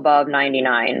to go above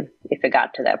 99 if it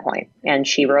got to that point. And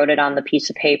she wrote it on the piece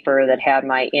of paper that had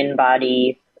my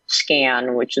in-body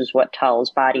scan, which is what tells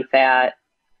body fat,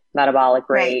 metabolic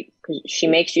rate. Right. She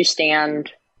makes you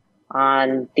stand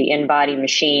on the in-body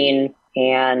machine,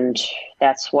 and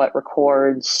that's what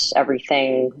records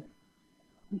everything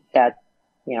that,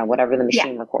 whatever the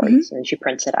machine records. Mm-hmm. And she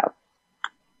prints it out.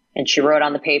 And she wrote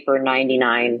on the paper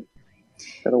 99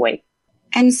 for the weight.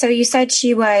 And so you said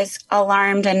she was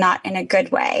alarmed and not in a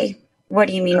good way. What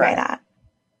do you mean by that?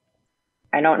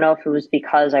 I don't know if it was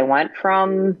because I went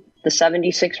from the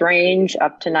 76 range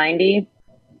up to 90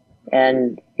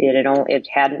 and it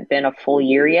hadn't been a full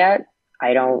year yet.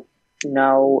 I don't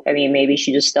know. I mean, maybe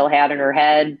she just still had in her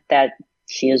head that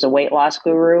she is a weight loss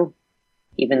guru,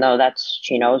 even though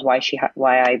she knows why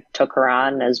I took her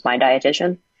on as my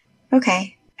dietitian.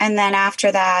 Okay. And then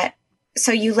after that,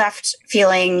 so you left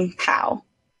feeling how?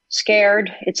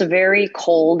 Scared. It's a very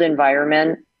cold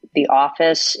environment. The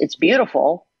office, it's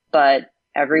beautiful, but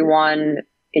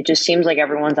it just seems like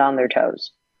everyone's on their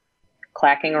toes,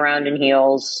 clacking around in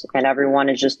heels, and everyone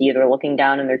is just either looking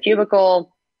down in their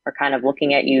cubicle or kind of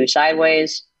looking at you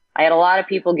sideways. I had a lot of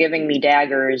people giving me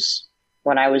daggers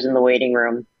when I was in the waiting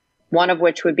room, one of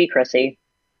which would be Chrissy,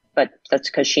 but that's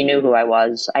because she knew who I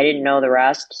was. I didn't know the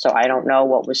rest, so I don't know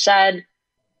what was said.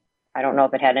 I don't know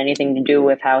if it had anything to do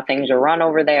with how things are run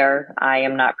over there. I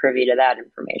am not privy to that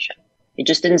information. It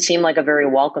just didn't seem like a very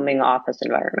welcoming office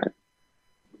environment.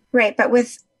 Right, but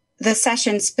with the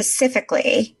session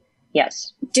specifically,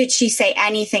 yes. Did she say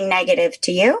anything negative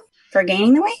to you for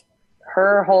gaining the weight?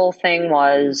 Her whole thing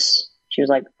was, she was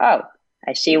like, oh,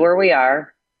 I see where we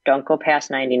are. Don't go past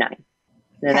 99. And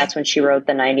then that's when she wrote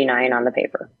the 99 on the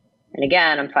paper. And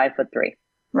again, I'm 5'3".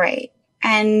 Right.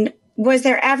 And was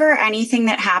there ever anything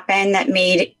that happened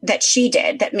that she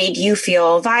did that made you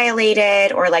feel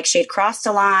violated or like she had crossed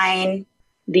a line?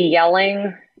 The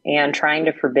yelling and trying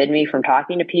to forbid me from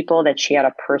talking to people that she had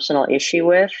a personal issue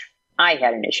with, I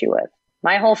had an issue with.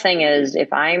 My whole thing is,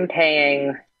 if I'm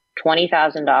paying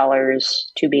 $20,000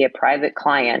 to be a private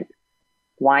client,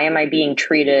 why am I being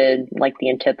treated like the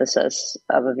antithesis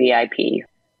of a VIP?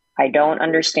 I don't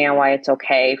understand why it's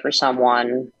okay for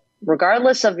someone,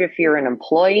 regardless of if you're an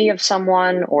employee of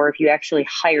someone or if you actually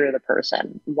hire the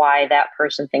person, why that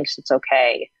person thinks it's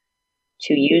okay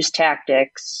to use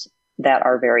tactics that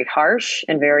are very harsh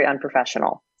and very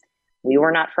unprofessional. We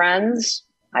were not friends.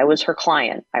 I was her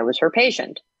client. I was her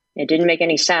patient. It didn't make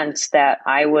any sense that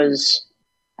I was,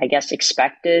 I guess,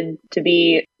 expected to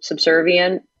be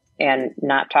subservient and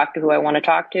not talk to who I want to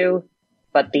talk to.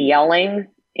 But the yelling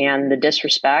and the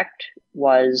disrespect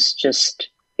was just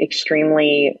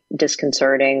extremely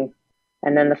disconcerting.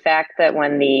 And then the fact that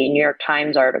when the New York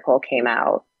Times article came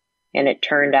out And it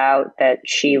turned out that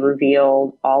she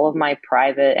revealed all of my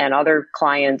private and other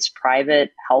clients'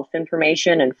 private health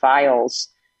information and files.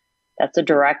 That's a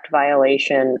direct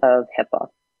violation of HIPAA.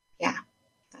 Yeah.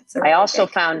 I also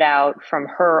found out from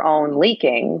her own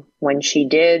leaking when she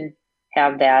did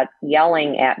have that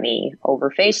yelling at me over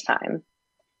FaceTime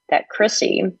that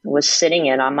Chrissy was sitting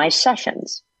in on my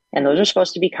sessions. And those are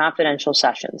supposed to be confidential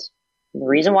sessions. And the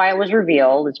reason why it was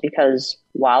revealed is because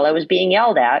while I was being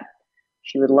yelled at,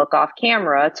 she would look off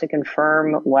camera to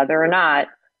confirm whether or not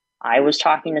I was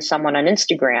talking to someone on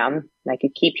Instagram. And I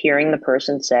could keep hearing the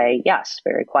person say yes,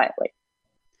 very quietly.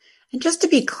 And just to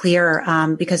be clear,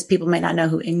 because people might not know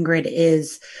who Ingrid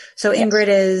is. So Ingrid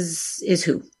is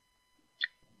who?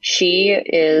 She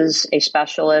is a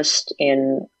specialist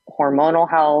in hormonal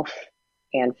health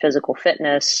and physical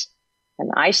fitness.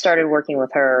 And I started working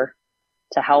with her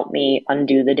to help me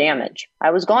undo the damage.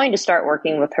 I was going to start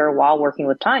working with her while working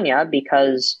with Tanya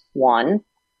because 1,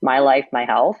 my life, my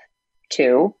health.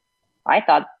 2, I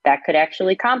thought that could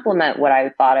actually complement what I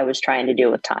thought I was trying to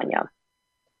do with Tanya.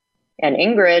 And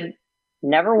Ingrid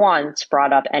never once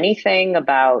brought up anything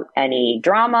about any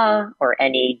drama or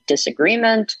any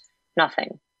disagreement,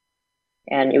 nothing.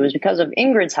 And it was because of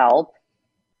Ingrid's help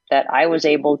that I was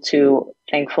able to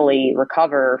thankfully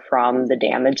recover from the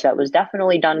damage that was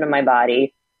definitely done to my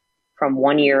body from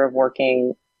 1 year of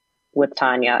working with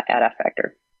Tanya at F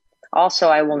Factor. Also,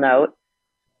 I will note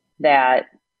that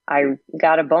I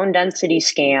got a bone density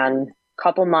scan a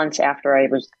couple months after I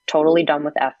was totally done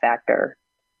with F Factor,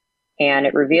 and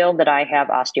it revealed that I have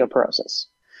osteoporosis.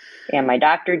 And my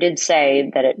doctor did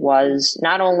say that it was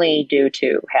not only due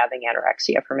to having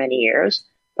anorexia for many years,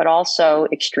 but also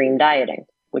extreme dieting,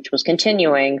 which was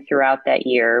continuing throughout that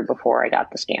year before I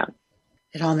got the scan.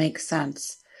 It all makes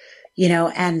sense.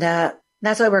 And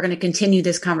that's why we're going to continue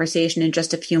this conversation in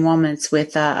just a few moments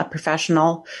with a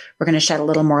professional. We're going to shed a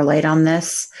little more light on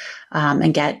this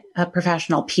and get a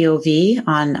professional POV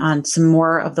on some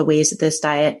more of the ways that this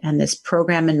diet and this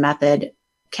program and method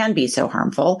can be so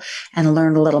harmful and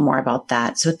learn a little more about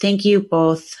that. So thank you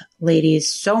both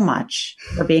ladies so much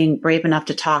for being brave enough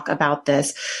to talk about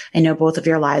this. I know both of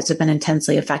your lives have been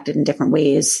intensely affected in different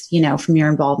ways, from your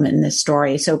involvement in this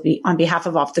story. So on behalf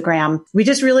of Off the Gram, we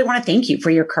just really want to thank you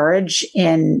for your courage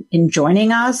in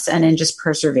joining us and in just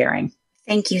persevering.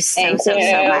 Thank you so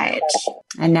much.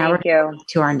 And now we're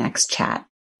to our next chat.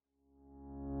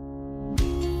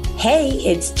 Hey,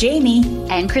 it's Jamie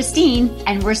and Christine,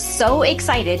 and we're so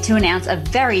excited to announce a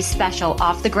very special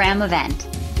Off the Gram event.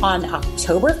 On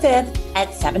October 5th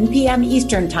at 7 p.m.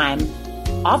 Eastern Time,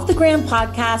 Off the Gram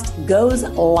podcast goes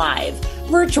live,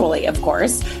 virtually of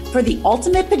course, for the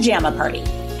ultimate pajama party,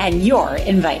 and you're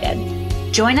invited.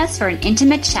 Join us for an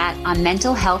intimate chat on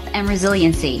mental health and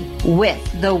resiliency with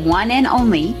the one and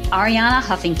only Ariana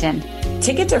Huffington.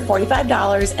 Tickets are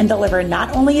 $45 and deliver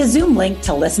not only a Zoom link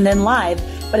to listen in live,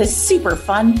 but a super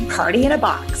fun party in a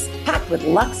box, packed with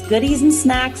luxe goodies and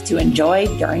snacks to enjoy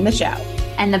during the show.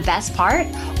 And the best part,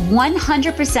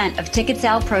 100% of ticket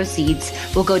sale proceeds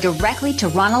will go directly to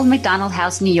Ronald McDonald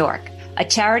House, New York, a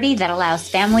charity that allows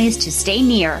families to stay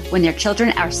near when their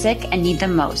children are sick and need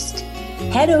them most.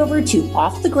 Head over to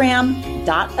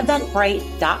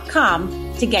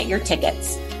offthegram.eventbrite.com to get your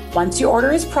tickets. Once your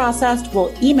order is processed,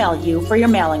 we'll email you for your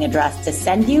mailing address to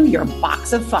send you your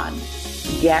box of fun.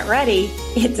 Get ready.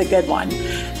 It's a good one.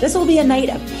 This will be a night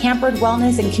of pampered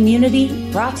wellness and community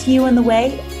brought to you in the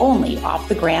way only Off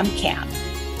the Gram can.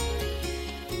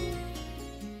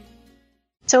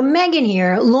 So Megan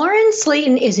here. Lauren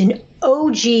Slayton is an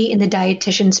OG in the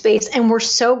dietitian space, and we're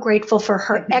so grateful for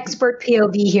her expert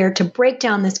POV here to break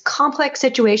down this complex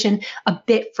situation a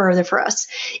bit further for us.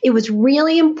 It was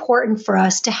really important for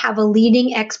us to have a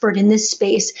leading expert in this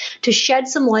space to shed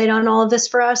some light on all of this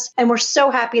for us, and we're so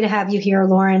happy to have you here,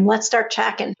 Lauren. Let's start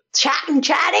chatting. And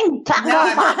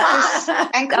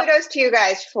kudos to you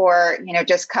guys for,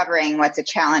 just covering what's a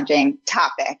challenging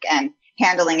topic and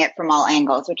handling it from all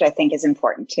angles, which I think is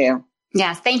important too.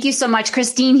 Yes. Thank you so much.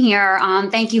 Christine here.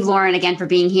 Thank you, Lauren, again for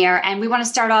being here. And we want to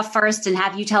start off first and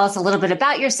have you tell us a little bit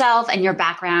about yourself and your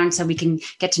background so we can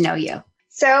get to know you.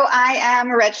 So I am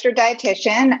a registered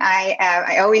dietitian.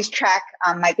 I always track,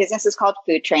 my business is called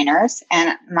Food Trainers,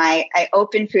 and I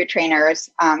opened Food Trainers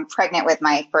pregnant with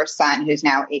my first son, who's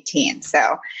now 18.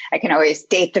 So I can always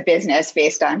date the business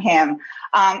based on him.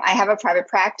 I have a private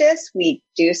practice. We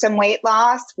do some weight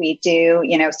loss. We do,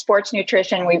 sports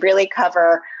nutrition. We really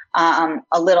cover a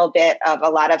little bit of a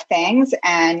lot of things.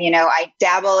 And, I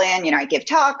dabble in, I give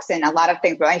talks and a lot of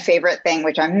things, but my favorite thing,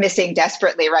 which I'm missing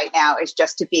desperately right now, is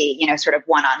just to be, sort of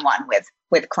one-on-one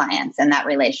with clients and that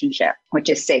relationship, which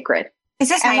is sacred. Is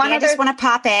this Heidi? I just want to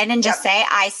pop in and just say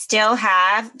I still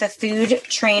have the Food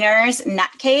Trainers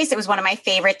Nutcase. It was one of my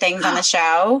favorite things on the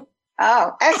show.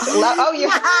 Oh, excellent. Oh,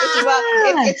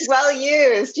 it's well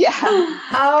used. Yeah.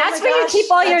 Oh, that's where you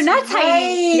keep all your nuts,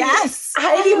 Heidi. Yes.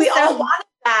 Heidi, we all wanted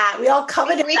that. We all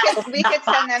coveted we could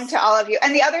send them to all of you.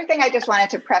 And the other thing I just wanted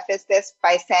to preface this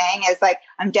by saying is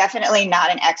I'm definitely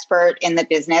not an expert in the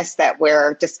business that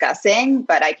we're discussing,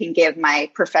 but I can give my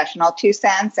professional 2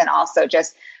 cents and also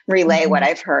just relay what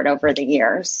I've heard over the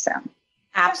years. So.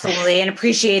 Absolutely. And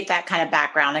appreciate that kind of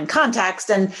background and context.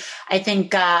 And I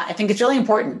think it's really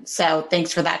important. So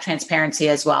thanks for that transparency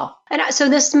as well. And so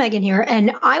this is Megan here.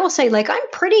 And I will say, I'm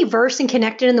pretty versed and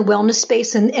connected in the wellness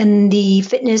space and the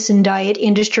fitness and diet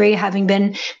industry, having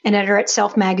been an editor at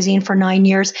Self Magazine for 9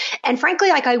 years. And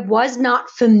frankly, I was not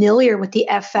familiar with the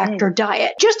F Factor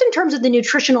diet, just in terms of the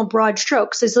nutritional broad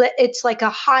strokes. It's like a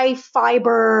high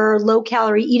fiber, low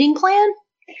calorie eating plan.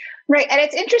 Right. And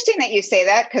it's interesting that you say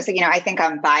that because, I think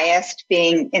I'm biased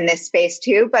being in this space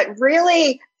too, but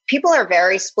really people are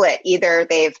very split. Either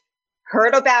they've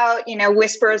heard about,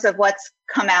 whispers of what's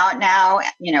come out now,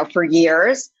 for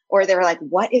years, or they're like,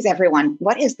 what is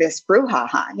this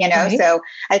brouhaha? Right. So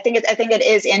I think it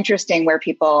is interesting where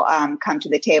people come to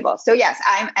the table. So yes,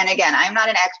 I'm not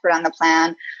an expert on the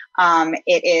plan.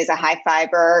 It is a high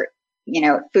fiber,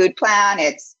 food plan.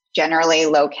 It's generally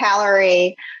low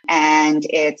calorie, and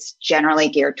it's generally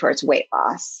geared towards weight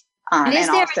loss. And is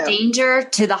there a danger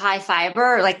to the high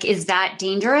fiber? Is that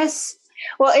dangerous?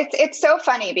 Well, it's so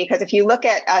funny because if you look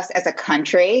at us as a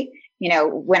country,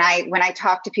 when I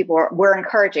talk to people, we're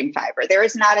encouraging fiber. There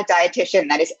is not a dietitian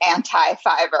that is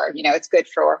anti-fiber. It's good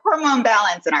for hormone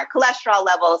balance and our cholesterol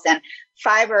levels, and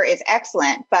fiber is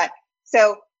excellent. But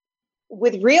so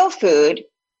with real food,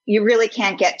 you really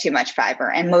can't get too much fiber,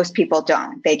 and most people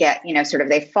don't. They get,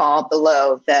 they fall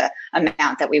below the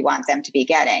amount that we want them to be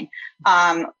getting.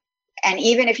 And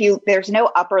even if there's no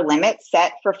upper limit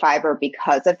set for fiber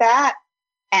because of that.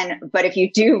 But if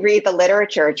you do read the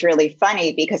literature, it's really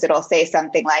funny because it'll say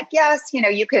something like, yes,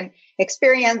 you can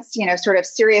experience, sort of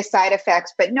serious side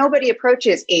effects, but nobody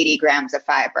approaches 80 grams of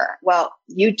fiber. Well,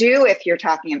 you do if you're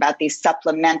talking about these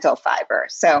supplemental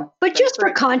fibers. So, but just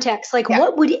for context,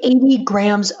 what would 80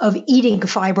 grams of eating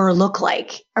fiber look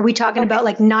like? Are we talking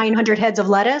about 900 heads of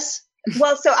lettuce?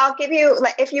 Well, so I'll give you,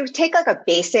 if you take a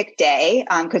basic day,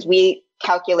 because we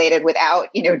calculated without,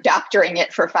 doctoring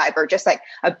it for fiber, just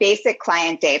a basic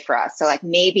client day for us. So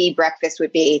maybe breakfast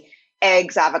would be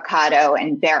eggs, avocado,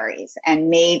 and berries.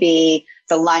 And maybe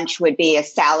the lunch would be a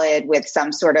salad with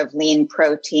some sort of lean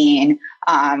protein,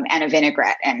 and a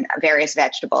vinaigrette and various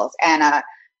vegetables, and a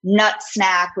nut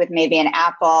snack with maybe an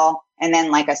apple, and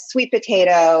then a sweet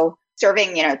potato,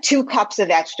 serving, 2 cups of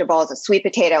vegetables, a sweet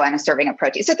potato, and a serving of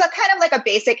protein. So it's kind of a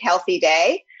basic healthy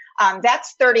day.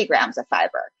 That's 30 grams of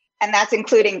fiber. And that's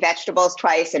including vegetables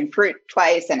twice and fruit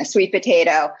twice and a sweet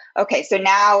potato. Okay, so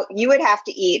now you would have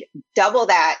to eat double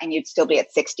that and you'd still be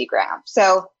at 60 grams.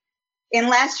 So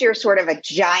unless you're sort of a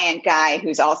giant guy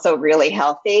who's also really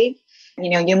healthy,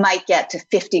 you might get to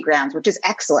 50 grams, which is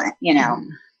excellent,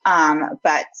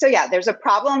 But so yeah, there's a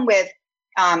problem with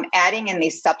adding in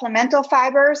these supplemental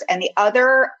fibers. And the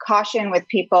other caution with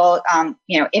people,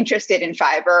 interested in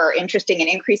fiber or interested in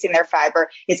increasing their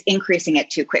fiber is increasing it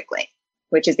too quickly,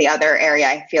 which is the other area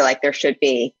I feel like there should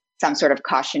be some sort of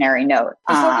cautionary note.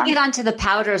 Before we get onto the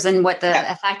powders and what the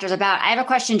factor's about, I have a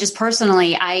question just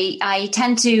personally. I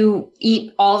tend to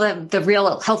eat all the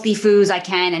real healthy foods I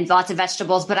can and lots of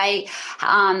vegetables, but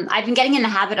I've been getting in the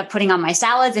habit of putting on my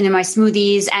salads and in my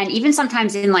smoothies, and even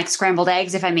sometimes in scrambled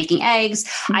eggs, if I'm making eggs,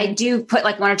 I do put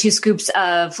 1 or 2 scoops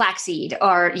of flaxseed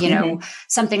or,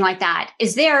 something like that.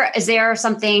 Is there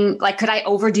something could I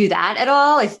overdo that at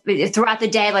all? If throughout the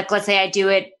day, let's say I do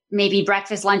it maybe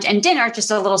breakfast, lunch, and dinner,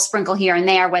 just a little sprinkle here and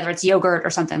there, whether it's yogurt or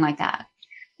something like that.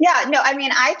 Yeah, no,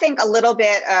 I think a little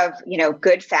bit of,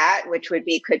 good fat, which could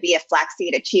be a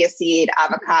flaxseed, a chia seed,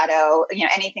 avocado,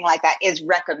 anything like that is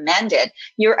recommended.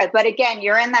 But again,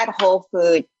 you're in that whole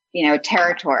food,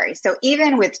 territory. So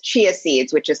even with chia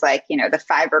seeds, which is the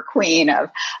fiber queen of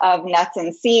nuts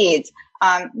and seeds,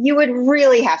 you would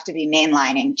really have to be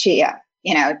mainlining chia,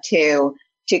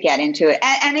 to get into it.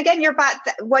 And again,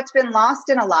 what's been lost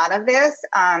in a lot of this,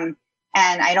 and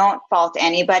I don't fault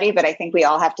anybody, but I think we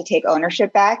all have to take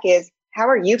ownership back, is how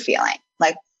are you feeling?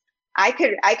 I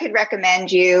could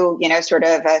recommend you, sort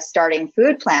of a starting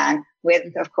food plan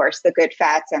with, of course, the good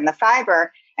fats and the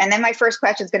fiber. And then my first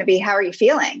question is going to be, how are you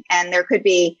feeling? And there could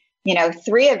be,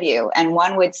 3 of you, and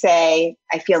one would say,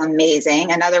 I feel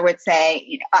amazing. Another would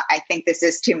say, I think this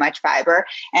is too much fiber.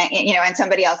 And, and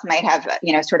somebody else might have,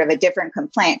 sort of a different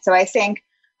complaint. So I think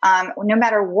no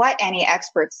matter what any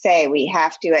experts say, we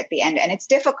have to at the end, and it's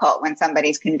difficult when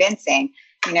somebody's convincing,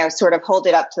 sort of hold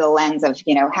it up to the lens of,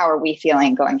 how are we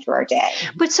feeling going through our day?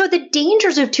 But so the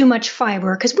dangers of too much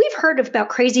fiber, because we've heard about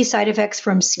crazy side effects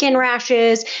from skin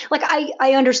rashes. Like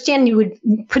I understand you would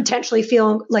potentially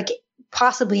feel like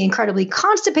possibly incredibly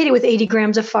constipated with 80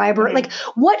 grams of fiber. Mm-hmm. Like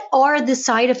what are the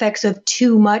side effects of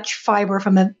too much fiber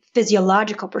from a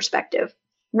physiological perspective?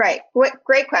 Right.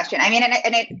 Great question. I mean,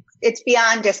 and it's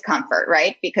beyond discomfort,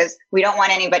 right? Because we don't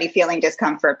want anybody feeling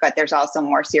discomfort, but there's also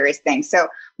more serious things. So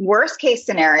worst case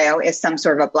scenario is some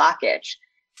sort of a blockage.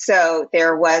 So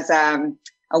there was a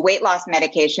weight loss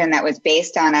medication that was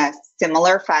based on a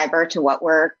similar fiber to what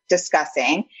we're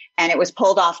discussing. And it was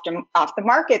pulled off the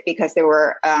market because there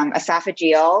were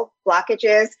esophageal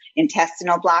blockages,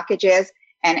 intestinal blockages.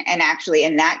 And actually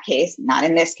in that case, not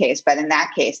in this case, but in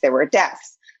that case, there were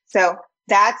deaths. So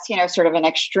that's, sort of an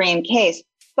extreme case,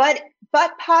 but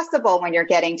possible when you're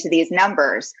getting to these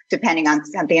numbers, depending on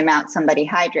the amount somebody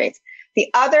hydrates. The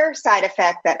other side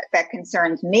effect that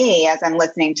concerns me as I'm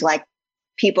listening to like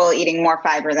people eating more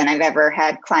fiber than I've ever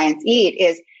had clients eat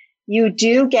is you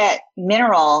do get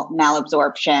mineral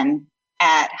malabsorption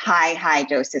at high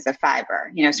doses of fiber,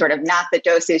 sort of not the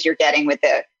doses you're getting with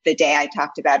the day I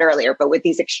talked about earlier, but with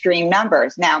these extreme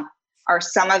numbers. Now, are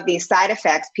some of these side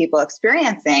effects people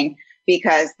experiencing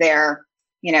because they're,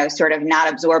 sort of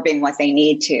not absorbing what they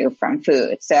need to from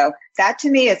food? So that to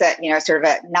me is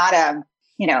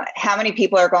how many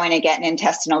people are going to get an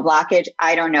intestinal blockage?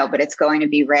 I don't know, but it's going to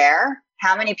be rare.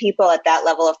 How many people at that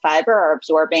level of fiber are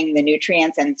absorbing the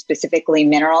nutrients and specifically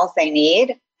minerals they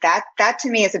need? That to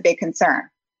me is a big concern.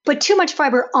 But too much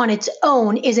fiber on its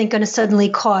own isn't going to suddenly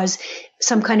cause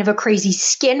some kind of a crazy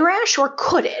skin rash, or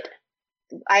could it?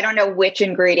 I don't know which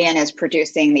ingredient is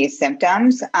producing these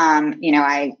symptoms.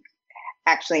 I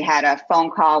actually had a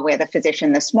phone call with a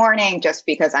physician this morning just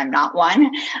because I'm not one.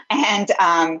 And,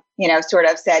 sort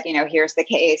of said, here's the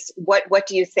case. What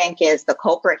do you think is the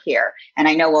culprit here? And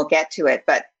I know we'll get to it,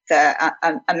 but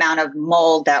the amount of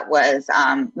mold that was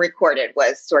recorded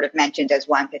was sort of mentioned as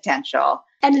one potential.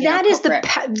 And that is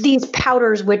these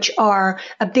powders, which are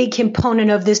a big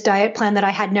component of this diet plan that I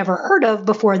had never heard of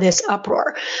before this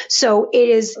uproar. So it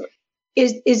is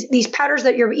these powders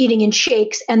that you're eating in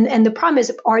shakes. And the problem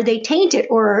is, are they tainted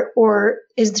or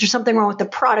is there something wrong with the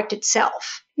product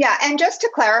itself? Yeah. And just to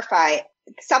clarify,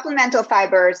 supplemental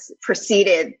fibers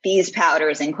preceded these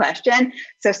powders in question.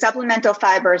 So supplemental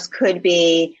fibers could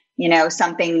be,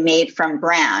 something made from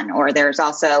bran, or there's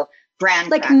also bran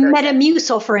like crackers.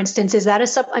 Metamucil, for instance. Is that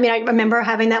I remember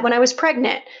having that when I was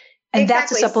pregnant. And exactly.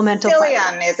 That's a supplemental Psyllium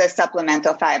fiber. Is a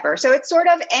supplemental fiber. So it's sort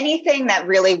of anything that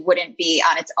really wouldn't be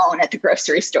on its own at the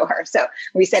grocery store. So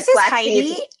we said flax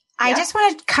seeds. I just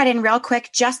want to cut in real quick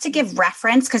just to give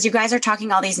reference, because you guys are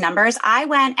talking all these numbers. I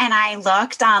went and I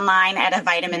looked online at a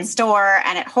vitamin store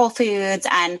and at Whole Foods,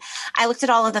 and I looked at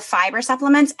all of the fiber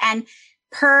supplements, and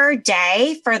per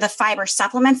day for the fiber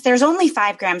supplements, there's only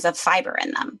 5 grams of fiber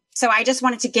in them. So I just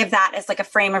wanted to give that as like a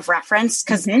frame of reference,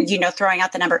 because, throwing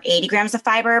out the number 80 grams of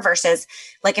fiber versus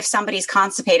like if somebody's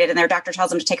constipated and their doctor tells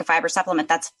them to take a fiber supplement,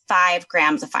 that's 5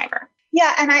 grams of fiber.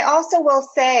 Yeah. And I also will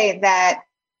say that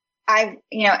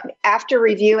after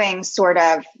reviewing sort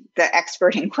of the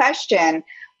expert in question,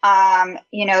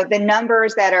 the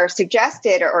numbers that are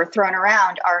suggested or thrown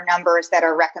around are numbers that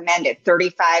are recommended,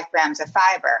 35 grams of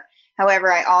fiber.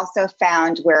 However, I also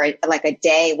found where like a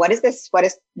day, what does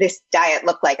this diet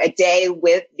look like? A day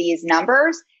with these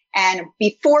numbers. And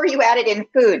before you added in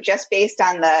food, just based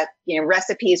on the,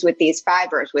 recipes with these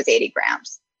fibers was 80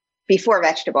 grams before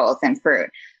vegetables and fruit.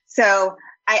 So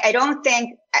I don't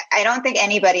think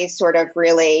anybody's sort of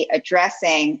really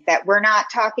addressing that. We're not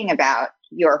talking about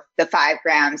the 5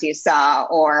 grams you saw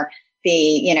or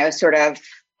the, sort of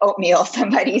oatmeal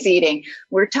somebody's eating.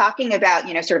 We're talking about,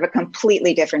 sort of a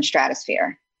completely different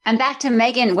stratosphere. And back to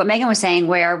Megan, what Megan was saying,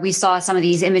 where we saw some of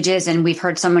these images and we've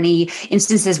heard so many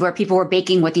instances where people were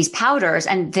baking with these powders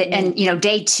and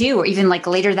day 2 or even like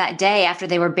later that day after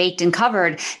they were baked and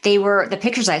covered, the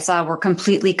pictures I saw were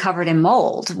completely covered in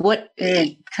mold. What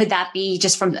could that be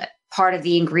just from part of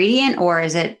the ingredient, or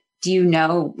is it, do you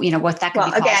know what that could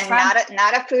be caused from? Well, again,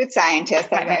 not a food scientist.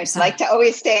 I like to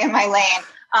always stay in my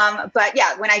lane. But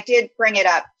yeah, when I did bring it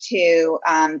up to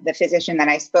the physician that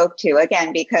I spoke to,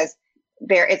 again, because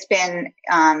it's been,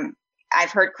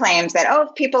 I've heard claims that,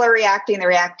 if people are reacting, they're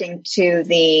reacting to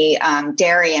the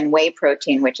dairy and whey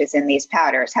protein, which is in these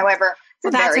powders. However,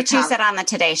 that's what you said on the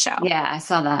Today Show. Yeah, I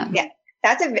saw that. Yeah.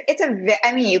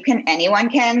 Anyone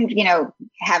can,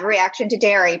 have a reaction to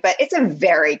dairy, but it's a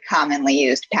very commonly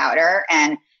used powder.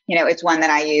 And, it's one that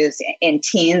I use in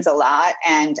teens a lot,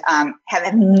 and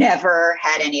have never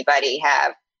had anybody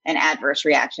have an adverse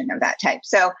reaction of that type.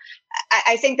 So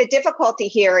I think the difficulty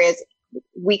here is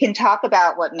we can talk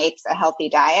about what makes a healthy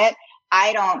diet.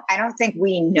 I don't think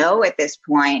we know at this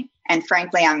point. And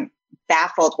frankly, I'm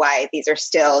baffled why these are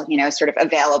still, sort of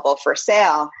available for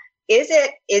sale. Is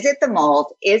it the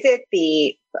mold? Is it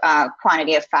the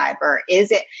quantity of fiber?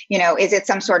 Is it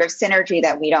some sort of synergy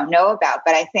that we don't know about?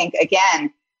 But I think,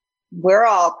 again, we're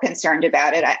all concerned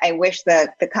about it. I wish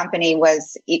the company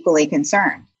was equally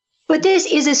concerned. But this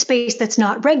is a space that's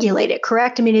not regulated,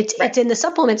 correct? I mean, it's in the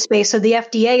supplement space, so the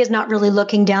FDA is not really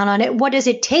looking down on it. What does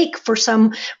it take for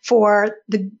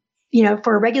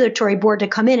a regulatory board to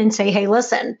come in and say, "Hey,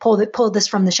 listen, pull this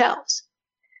from the shelves"?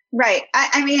 Right.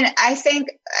 I mean, I think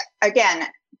again,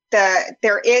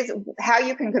 there is how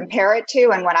you can compare it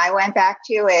to, and what I went back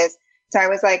to is, so I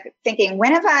was like thinking,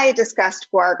 when have I discussed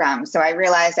guar gum? So I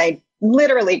realized I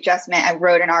literally I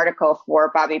wrote an article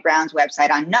for Bobbi Brown's website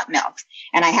on nut milks,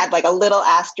 and I had like a little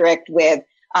asterisk with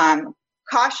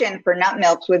caution for nut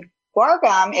milks with guar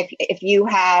gum. If you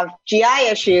have GI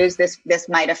issues, this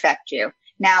might affect you.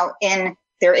 Now,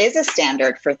 there is a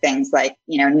standard for things like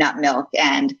nut milk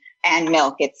and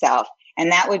milk itself,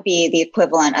 and that would be the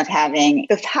equivalent of having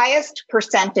the highest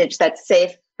percentage that's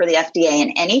safe for the FDA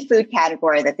in any food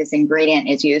category that this ingredient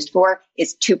is used for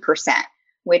is 2%,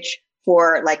 which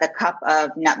for like a cup of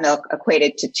nut milk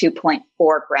equated to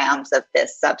 2.4 grams of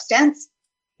this substance.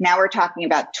 Now we're talking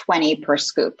about 20 per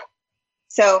scoop.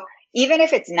 So even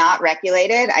if it's not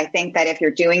regulated, I think that if you're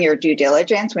doing your due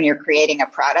diligence when you're creating a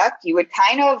product, you would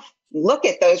kind of look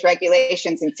at those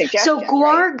regulations and suggestions. So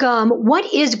guar gum, what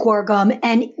is guar gum?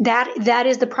 And that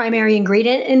is the primary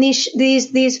ingredient in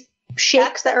these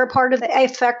shakes that are part of the A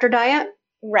Factor diet?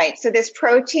 Right. So this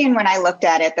protein, when I looked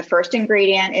at it, the first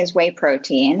ingredient is whey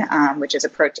protein, which is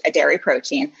a dairy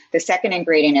protein. The second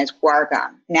ingredient is guar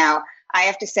gum. Now, I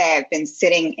have to say I've been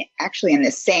sitting actually in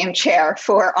the same chair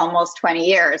for almost 20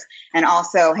 years and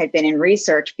also had been in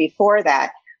research before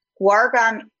that. Guar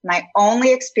gum, my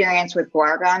only experience with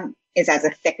guar gum is as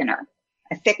a thickener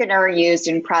used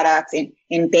in products,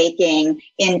 in baking,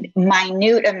 in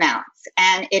minute amounts.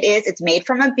 And it's made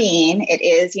from a bean. It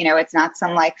is, it's not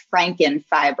some like Franken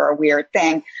fiber weird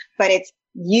thing, but it's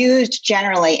used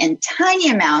generally in tiny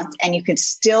amounts, and you can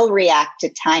still react to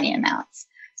tiny amounts.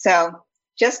 So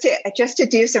just to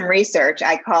do some research,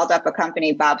 I called up a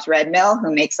company, Bob's Red Mill,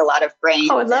 who makes a lot of grains.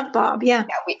 Oh, I love Bob. Yeah.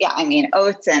 I mean,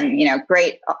 oats and,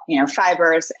 great,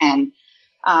 fibers, and,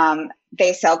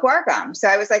 they sell guar gum. So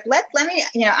I was like, let me,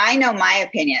 I know my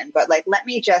opinion, but let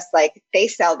me just they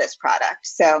sell this product.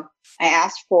 So I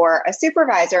asked for a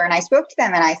supervisor, and I spoke to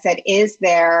them, and I said, is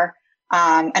there,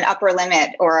 an upper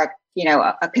limit or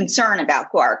a concern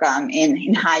about guar gum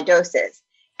in high doses?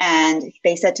 And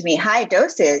they said to me, high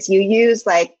doses, you use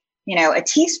a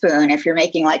teaspoon if you're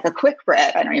making like a quick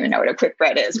bread. I don't even know what a quick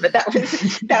bread is, but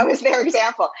that was their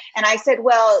example. And I said,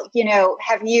 well,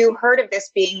 have you heard of this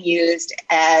being used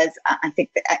as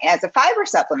a fiber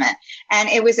supplement? And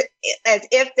it was as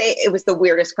if it was the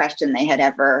weirdest question they had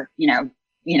ever,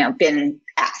 been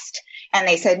asked. And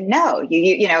they said, no,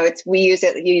 we use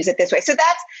it this way. So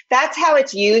that's how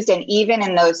it's used. And even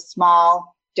in those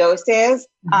small doses,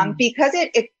 because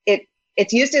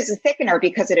it's used as a thickener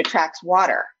because it attracts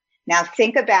water. Now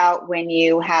think about when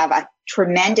you have a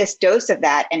tremendous dose of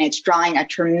that and it's drawing a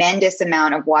tremendous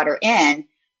amount of water in,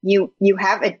 you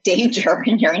have a danger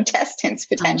in your intestines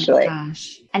potentially. Oh my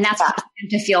gosh. And that's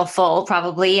to feel full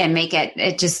probably and make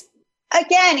it just.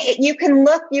 Again, you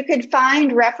can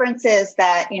find references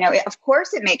that, of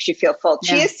course it makes you feel full.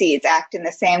 Yeah. Chia seeds act in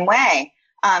the same way.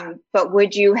 But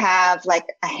would you have like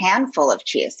a handful of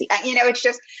chia seeds? It's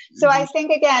just, so I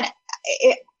think again,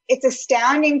 it's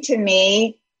astounding to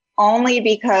me only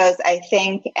because I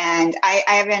think, and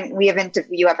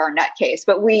you have our nut case,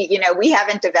 but we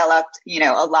haven't developed,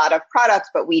 a lot of products,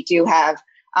 but we do have,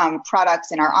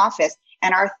 products in our office.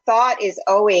 And our thought is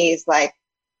always like,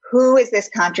 who is this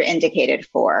contraindicated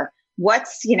for?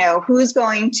 Who's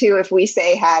going to, if we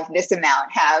say have this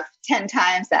amount, have 10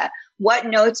 times that? What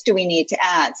notes do we need to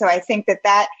add? So I think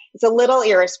that is a little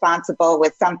irresponsible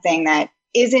with something that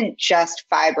isn't just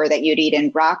fiber that you'd eat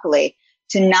in broccoli,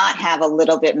 to not have a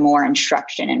little bit more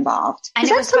instruction involved. Is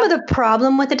that some of the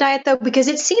problem with the diet, though? Because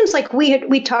it seems like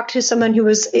we talked to someone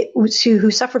who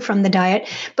suffered from the diet,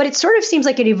 but it sort of seems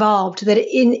like it evolved, that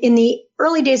in the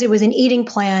early days it was an eating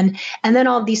plan, and then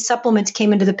all of these supplements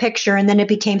came into the picture, and then it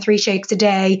became 3 shakes a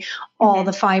day, all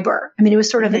the fiber. I mean, it was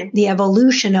sort of the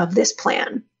evolution of this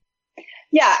plan.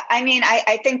 Yeah, I mean,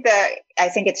 I think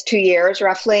it's 2 years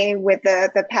roughly with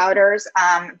the powders,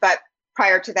 but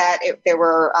prior to that, there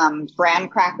were graham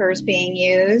crackers being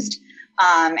used.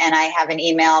 And I have an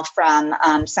email from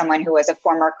someone who was a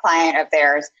former client of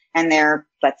theirs, and they're,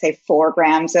 let's say, 4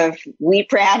 grams of wheat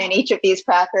bran in each of these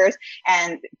crackers.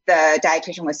 And the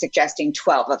dietitian was suggesting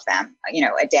 12 of them,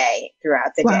 a day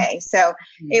throughout the day. So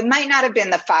it might not have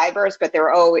been the fibers, but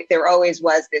there always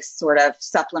was this sort of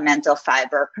supplemental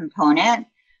fiber component.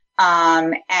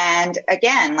 And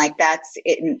again, like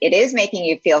it is making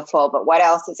you feel full, but what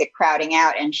else is it crowding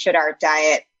out? And should our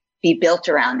diet be built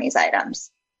around these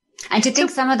items? And to think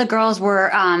some of the girls were,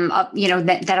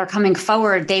 that are coming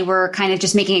forward, they were kind of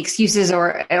just making excuses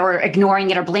or ignoring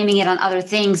it or blaming it on other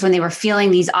things when they were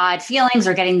feeling these odd feelings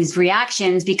or getting these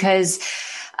reactions, because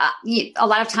a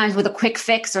lot of times with a quick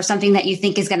fix or something that you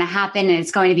think is going to happen and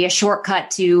it's going to be a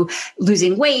shortcut to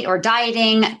losing weight or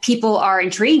dieting, people are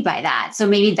intrigued by that. So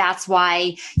maybe that's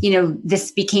why,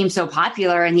 this became so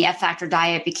popular and the F Factor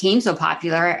diet became so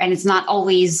popular. And it's not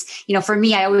always, for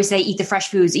me, I always say, eat the fresh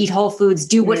foods, eat whole foods,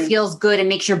 do what feels good and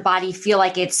makes your body feel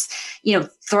like it's,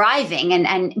 thriving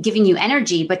and giving you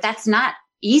energy. But that's not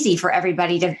easy for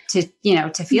everybody to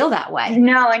feel that way.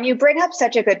 No. And you bring up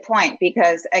such a good point,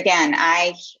 because again,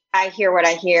 I hear what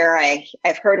I hear.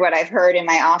 I've heard what I've heard in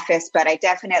my office, but I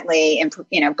definitely am,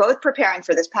 both preparing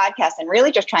for this podcast and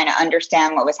really just trying to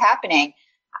understand what was happening.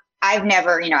 I've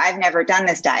never done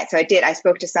this diet. So I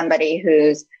spoke to somebody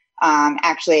who's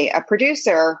actually a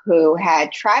producer who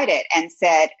had tried it and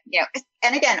said,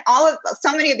 and again,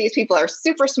 so many of these people are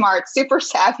super smart, super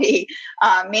savvy,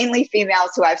 mainly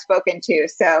females who I've spoken to.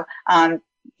 So,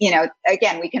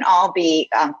 again, we can all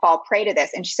fall prey to this.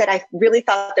 And she said, I really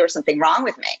thought there was something wrong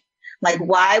with me. Like,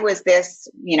 why was this,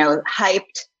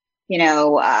 hyped,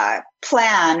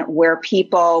 plan where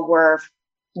people were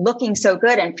looking so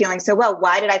good and feeling so well?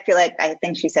 Why did I feel like, I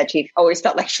think she said she always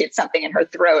felt like she had something in her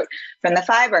throat from the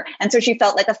fiber. And so she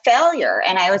felt like a failure.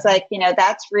 And I was like,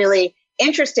 that's really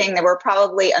interesting. There were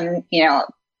probably,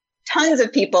 tons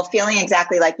of people feeling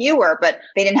exactly like you were, but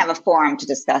they didn't have a forum to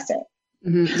discuss it.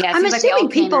 Mm-hmm. Yeah, I'm assuming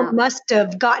people must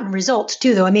have gotten results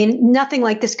too, though. I mean, nothing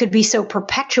like this could be so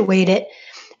perpetuated,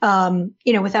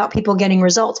 without people getting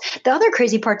results. The other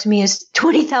crazy part to me is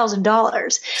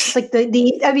 $20,000.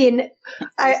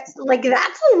 Like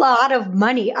that's a lot of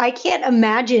money. I can't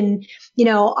imagine,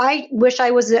 I wish I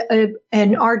was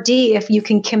an RD if you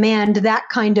can command that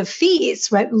kind of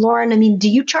fees, right? Lauren, I mean, do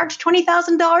you charge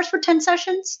 $20,000 for 10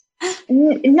 sessions?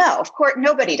 No, of course,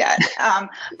 nobody does.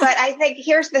 But I think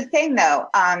here's the thing, though.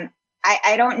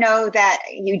 I don't know that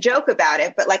you joke about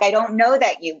it, but I don't know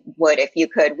that you would if you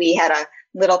could. We had a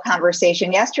little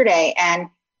conversation yesterday, and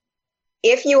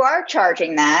if you are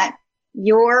charging that,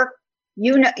 your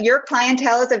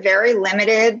clientele is a very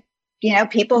limited,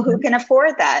 people who can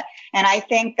afford that. And I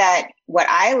think that what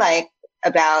I like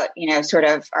about, sort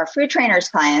of our food trainers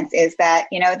clients is that,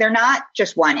 they're not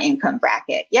just one income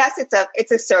bracket. Yes,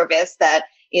 it's a service that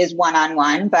is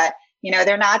one-on-one, but,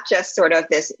 they're not just sort of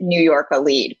this New York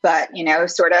elite, but,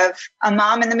 sort of a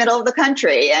mom in the middle of the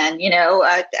country and,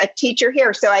 a teacher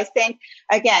here. So I think,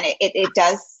 again, it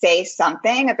does say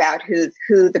something about who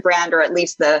the brand, or at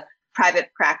least the private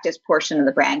practice portion of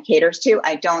the brand, caters to.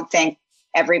 I don't think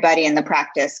everybody in the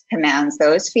practice commands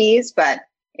those fees, but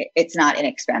it's not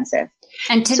inexpensive.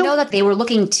 And to know that they were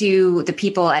looking to the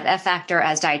people at F Factor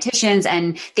as dietitians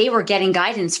and they were getting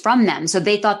guidance from them. So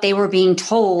they thought they were being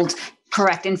told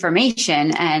correct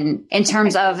information. And in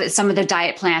terms of some of the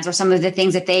diet plans or some of the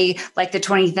things that they, like the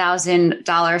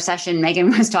 $20,000 session Megan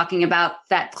was talking about,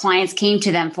 that clients came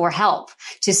to them for help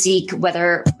to seek,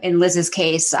 whether in Liz's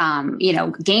case,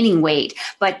 gaining weight,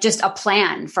 but just a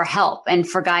plan for help and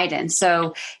for guidance.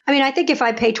 So, I mean, I think if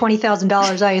I pay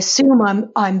 $20,000, I assume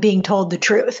I'm being told the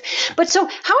truth. But so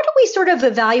how do we sort of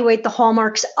evaluate the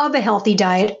hallmarks of a healthy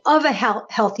diet, of a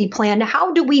healthy plan?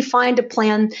 How do we find a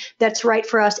plan that's right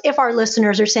for us if our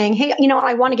listeners are saying, hey,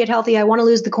 I want to get healthy. I want to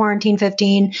lose the quarantine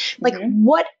 15. Like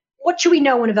what should we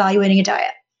know when evaluating a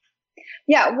diet?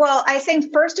 Yeah, well, I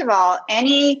think first of all,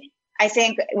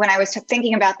 when I was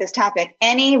thinking about this topic,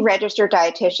 any registered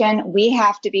dietitian, we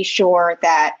have to be sure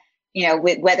that,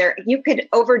 whether you could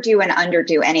overdo and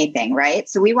underdo anything, right?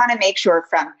 So we want to make sure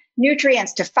from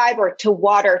nutrients to fiber to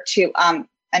water to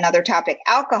another topic,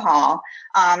 alcohol,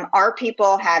 are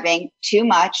people having too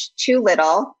much, too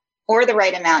little, or the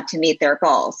right amount to meet their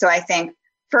goals? So I think,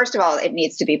 first of all, it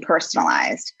needs to be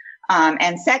personalized.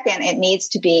 And second, it needs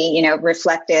to be,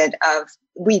 reflected of,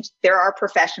 there are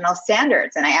professional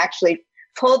standards. And I actually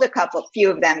pulled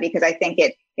few of them because I think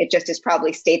it just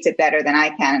probably states it better than I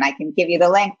can. And I can give you the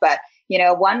link. But,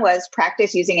 one was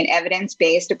practice using an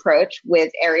evidence-based approach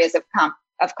with areas of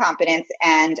competence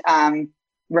and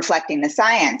reflecting the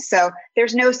science. So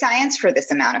there's no science for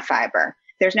this amount of fiber.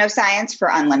 There's no science for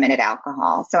unlimited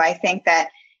alcohol. So I think that,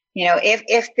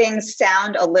 if things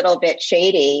sound a little bit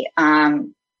shady,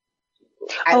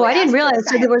 I didn't realize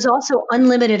so there was also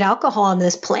unlimited alcohol in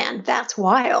this plan. That's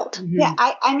wild. Mm-hmm. Yeah.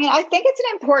 I think it's an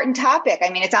important topic.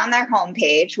 It's on their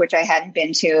homepage, which I hadn't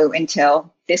been to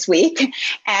until this week.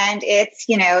 And it's,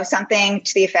 something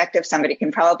to the effect of, somebody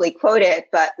can probably quote it,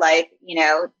 but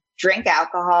drink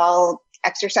alcohol,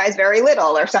 exercise very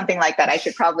little, or something like that. I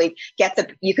should probably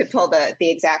you could pull the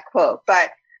exact quote.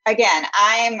 But again,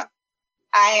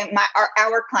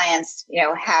 our clients,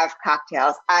 have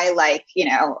cocktails. I like,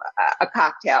 a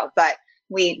cocktail, but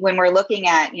when we're looking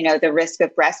at, the risk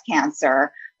of breast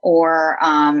cancer or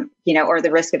the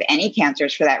risk of any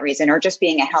cancers for that reason, or just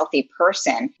being a healthy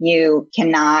person, you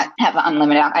cannot have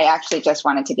unlimited. I actually just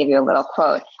wanted to give you a little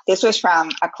quote. This was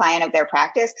from a client of their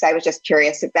practice, because I was just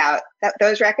curious about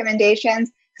those recommendations,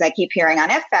 because I keep hearing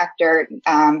on F Factor,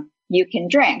 you can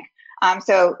drink.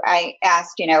 So I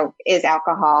asked, was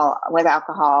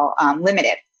alcohol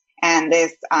limited? And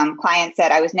this client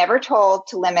said, I was never told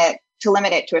to limit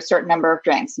it to a certain number of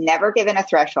drinks, never given a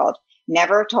threshold,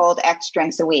 never told X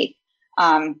drinks a week.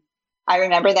 I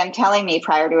remember them telling me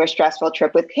prior to a stressful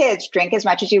trip with kids, drink as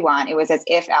much as you want. It was as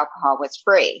if alcohol was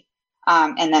free.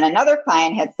 And then another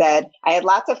client had said, I had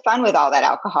lots of fun with all that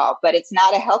alcohol, but it's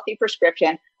not a healthy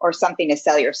prescription or something to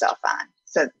sell yourself on.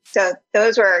 So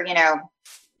those were,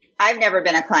 I've never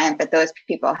been a client, but those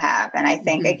people have. And I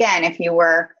think, again, if you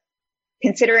were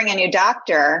considering a new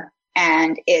doctor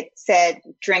and it said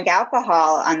drink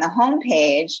alcohol on the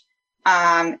homepage,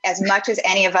 as much as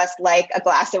any of us like a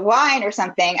glass of wine or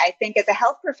something, I think as a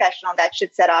health professional, that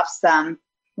should set off some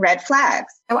red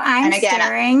flags. So I'm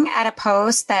staring at a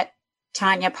post that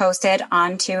Tanya posted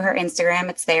onto her Instagram.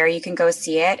 It's there. You can go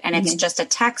see it. And it's just a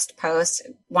text post.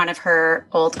 One of her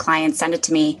old clients sent it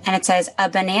to me. And it says, a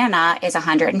banana is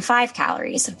 105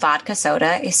 calories. Vodka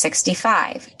soda is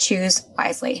 65. Choose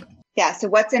wisely. Yeah. So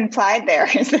what's implied there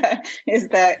is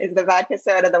the vodka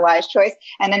soda the wise choice.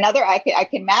 And another, I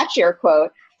can match your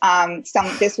quote.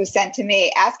 This was sent to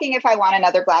me. Asking if I want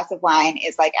another glass of wine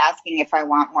is like asking if I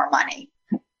want more money.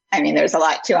 There's a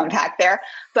lot to unpack there,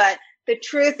 but the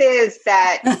truth is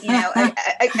that,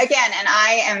 again, and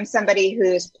I am somebody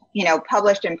who's,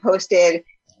 published and posted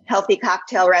healthy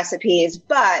cocktail recipes,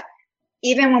 but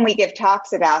even when we give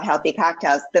talks about healthy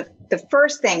cocktails, the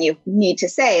first thing you need to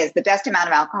say is the best amount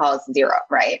of alcohol is 0,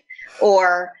 right?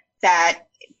 Or that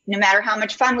no matter how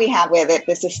much fun we have with it,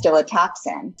 this is still a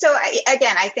toxin. So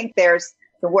I think there's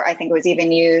the word, I think it was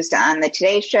even used on the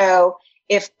Today Show.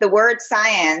 If the word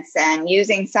science and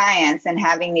using science and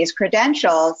having these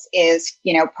credentials is,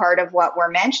 part of what we're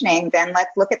mentioning, then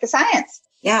let's look at the science.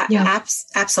 Yeah.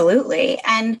 Absolutely.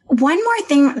 And one more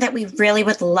thing that we really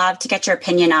would love to get your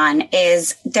opinion on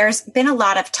is there's been a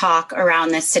lot of talk around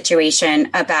this situation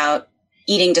about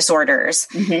eating disorders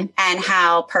and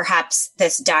how perhaps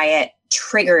this diet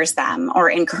triggers them or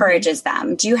encourages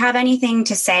them. Do you have anything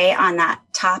to say on that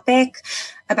topic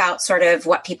about sort of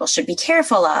what people should be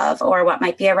careful of or what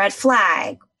might be a red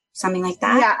flag, something like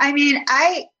that? Yeah. I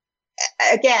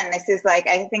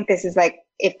think this is like,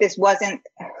 if this wasn't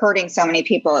hurting so many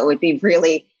people, it would be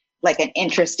really like an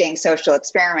interesting social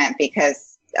experiment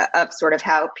because of sort of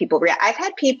how people react. I've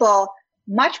had people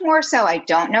much more so, I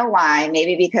don't know why,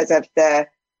 maybe because of the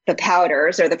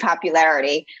powders or the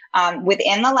popularity,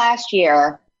 within the last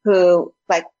year who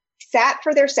like sat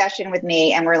for their session with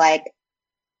me and were like,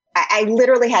 I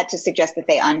literally had to suggest that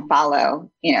they unfollow,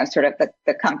 sort of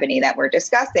the company that we're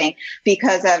discussing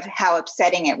because of how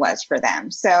upsetting it was for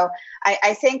them. So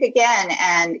I think again,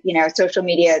 and, social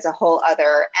media is a whole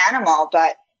other animal,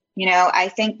 but,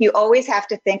 I think you always have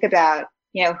to think about,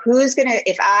 who's going to,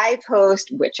 if I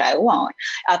post, which I won't,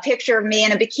 a picture of me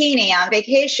in a bikini on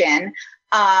vacation,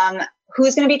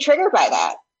 who's going to be triggered by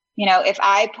that? If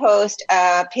I post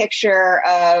a picture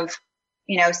of,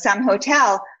 some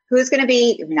hotel, who's going to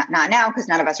be, not now because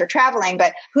none of us are traveling,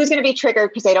 but who's going to be triggered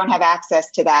because they don't have access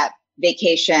to that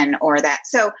vacation or that.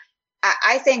 So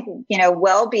I think,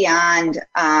 well beyond,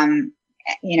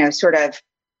 sort of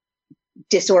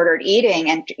disordered eating,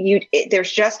 and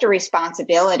there's just a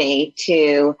responsibility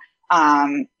to,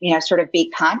 sort of be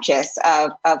conscious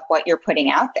of what you're putting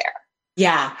out there.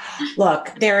 Yeah.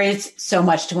 Look, there is so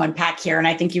much to unpack here. And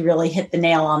I think you really hit the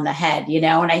nail on the head,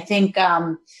 and I think,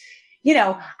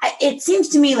 it seems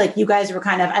to me like you guys were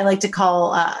kind of, I like to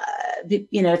call,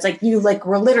 it's like you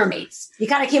were litter mates. You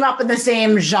kind of came up in the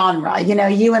same genre,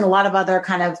 you and a lot of other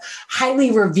kind of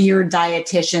highly revered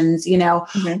dietitians,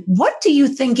 what do you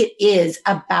think it is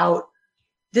about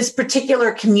this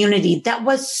particular community that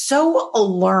was so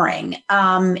alluring,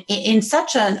 in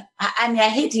such an, I mean, I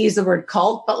hate to use the word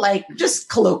cult, but like just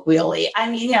colloquially.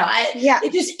 I mean, you know,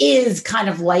 it just is kind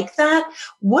of like that.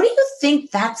 What do you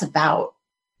think that's about?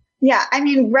 Yeah. I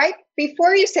mean, right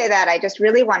before you say that, I just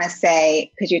really want to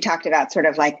say, because you talked about sort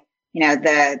of like, you know,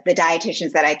 the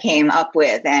dietitians that I came up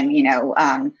with, and, you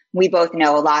know, we both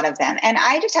know a lot of them. And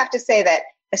I just have to say that,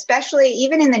 especially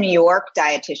even in the New York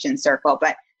dietitian circle,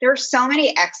 but there are so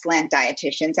many excellent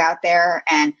dietitians out there,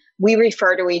 and we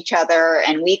refer to each other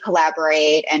and we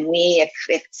collaborate. And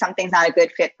if something's not a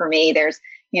good fit for me, there's,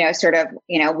 you know, sort of,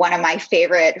 you know, one of my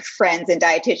favorite friends and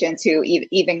dietitians who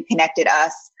even connected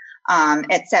us,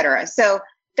 et cetera. So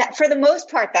that for the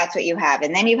most part, that's what you have.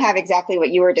 And then you have exactly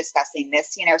what you were discussing,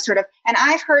 this, you know, sort of, and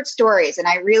I've heard stories, and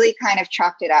I really kind of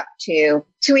chalked it up to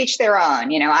each their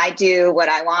own. You know, I do what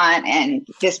I want and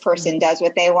this person does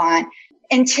what they want,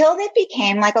 until it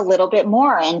became like a little bit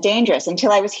more and dangerous,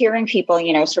 until I was hearing people,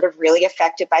 you know, sort of really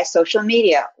affected by social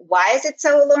media. Why is it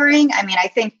so alluring? I mean, I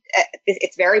think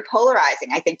it's very polarizing.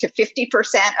 I think to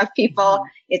 50% of people,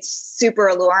 it's super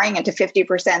alluring. And to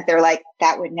 50%, they're like,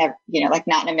 that would never, you know, like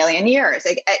not in a million years,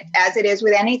 like, as it is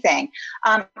with anything.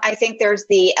 I think there's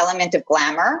the element of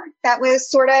glamour that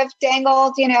was sort of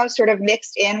dangled, you know, sort of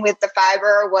mixed in with the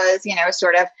fiber was, you know,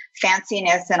 sort of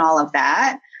fanciness and all of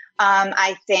that.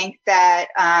 I think that,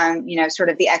 you know, sort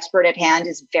of the expert at hand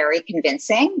is very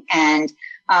convincing, and,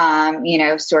 you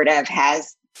know, sort of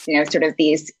has, you know, sort of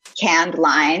these canned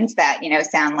lines that, you know,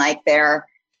 sound like they're,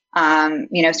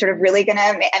 you know, sort of really going to,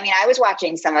 I mean, I was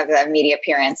watching some of the media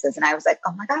appearances and I was like,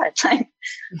 oh my God,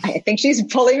 I think she's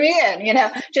pulling me in, you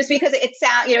know, just because it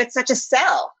sounds, you know, it's such a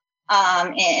sell.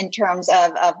 In terms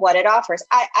of what it offers.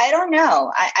 I don't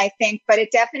know. I think, but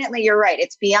it definitely, you're right.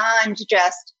 It's beyond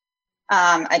just,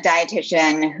 a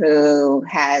dietitian who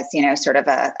has, you know, sort of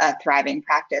a thriving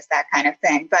practice, that kind of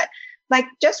thing. But like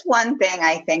just one thing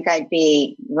I think I'd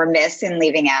be remiss in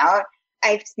leaving out.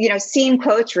 I've, you know, seen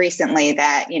quotes recently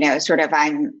that, you know, sort of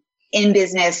I'm in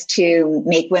business to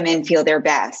make women feel their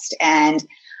best. And,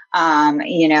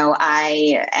 you know,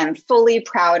 I am fully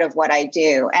proud of what I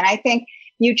do. And I think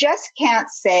you just can't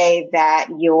say that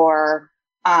you're,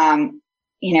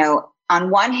 you know, on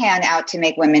one hand out to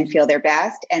make women feel their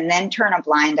best and then turn a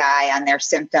blind eye on their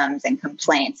symptoms and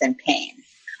complaints and pain.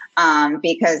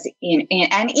 Because, you know,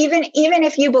 and even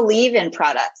if you believe in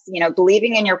products, you know,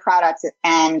 believing in your products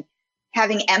and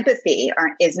having empathy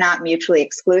is not mutually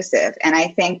exclusive. And I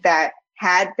think that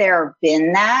had there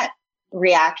been that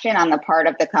reaction on the part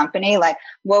of the company, like,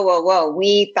 whoa,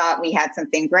 we thought we had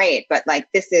something great, but like,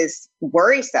 this is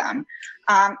worrisome.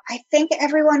 I think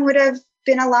everyone would have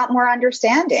been a lot more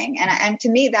understanding. And to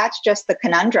me, that's just the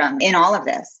conundrum in all of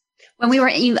this. When we were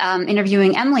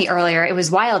interviewing Emily earlier, it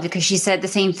was wild because she said the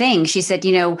same thing. She said,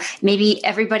 you know, maybe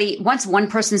everybody, once one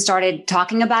person started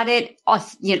talking about it,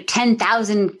 you know,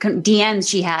 10,000 DMs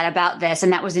she had about this.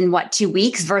 And that was in 2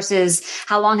 weeks versus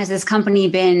how long has this company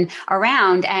been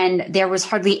around? And there was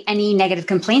hardly any negative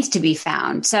complaints to be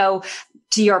found. So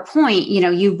to your point, you know,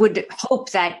 you would hope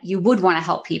that you would want to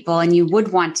help people and you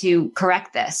would want to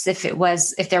correct this if there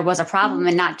was a problem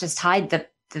and not just hide the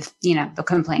you know, the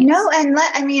complaints. No.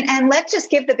 And let's just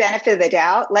give the benefit of the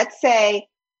doubt. Let's say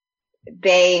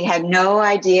they had no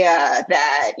idea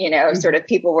that, you know, sort of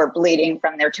people were bleeding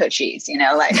from their tushies, you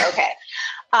know, like, okay.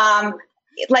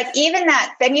 Like even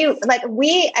that, then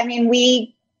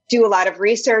we do a lot of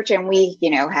research and we, you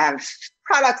know, have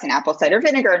products and apple cider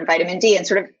vinegar and vitamin D and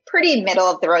sort of pretty middle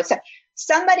of the road stuff.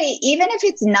 Somebody, even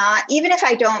if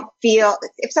I don't feel,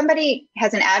 if somebody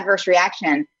has an adverse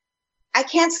reaction, I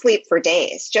can't sleep for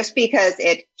days just because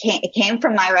it came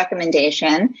from my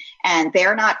recommendation and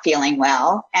they're not feeling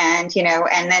well. And, you know,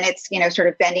 and then it's, you know, sort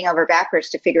of bending over backwards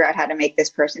to figure out how to make this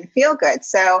person feel good.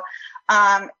 So,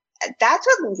 that's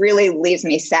what really leaves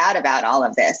me sad about all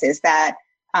of this is that,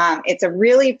 it's a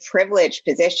really privileged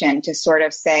position to sort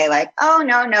of say like, oh,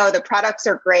 no, the products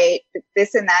are great,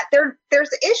 this and that. There's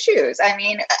issues. I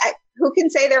mean, who can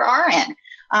say there aren't?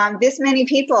 This many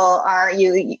people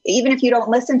even if you don't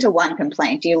listen to one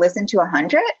complaint, do you listen to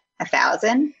 100,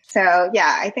 1,000? So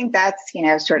yeah, I think that's, you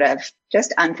know, sort of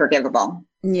just unforgivable.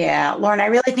 Yeah, Lauren, I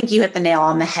really think you hit the nail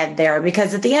on the head there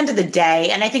because at the end of the day,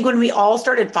 and I think when we all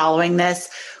started following this,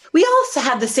 we also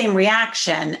had the same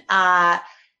reaction.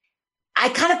 I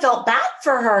kind of felt bad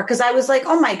for her because I was like,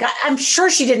 oh my God, I'm sure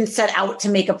she didn't set out to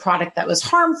make a product that was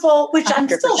harmful, which I'm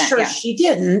still sure she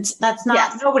didn't. That's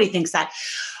not, nobody thinks that.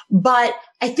 But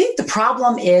I think the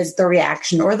problem is the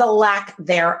reaction or the lack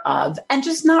thereof and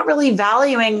just not really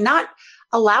valuing,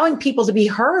 allowing people to be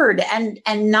heard and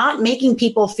not making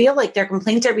people feel like their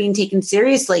complaints are being taken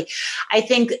seriously. I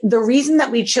think the reason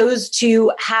that we chose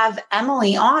to have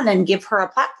Emily on and give her a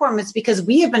platform is because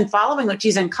we have been following what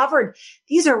she's uncovered.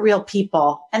 These are real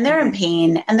people and they're in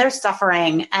pain and they're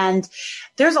suffering, and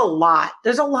there's a lot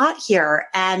here.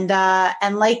 And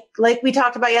like we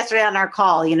talked about yesterday on our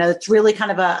call, it's really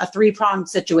kind of a three-pronged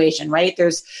situation, right?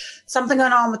 There's something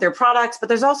going on with their products, but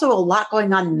there's also a lot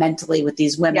going on mentally with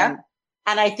these women. Yeah.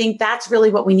 And I think that's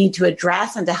really what we need to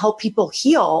address and to help people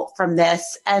heal from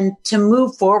this and to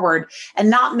move forward and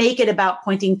not make it about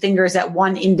pointing fingers at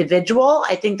one individual.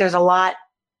 I think there's a lot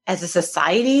as a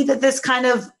society that this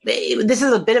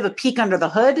is a bit of a peek under the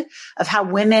hood of how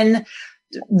women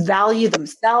value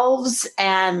themselves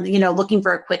and, looking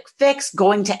for a quick fix,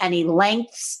 going to any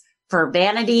lengths for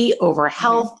vanity over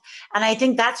health. Mm-hmm. And I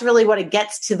think that's really what it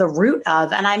gets to the root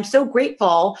of. And I'm so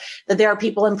grateful that there are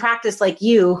people in practice like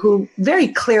you who very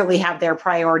clearly have their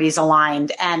priorities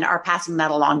aligned and are passing that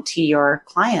along to your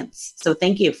clients. So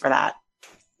thank you for that.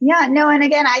 Yeah, no. And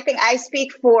again, I think I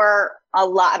speak for a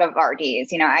lot of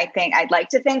RDs. I think I'd like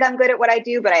to think I'm good at what I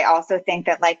do, but I also think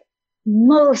that like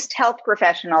most health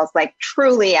professionals, like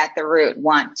truly at the root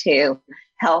want to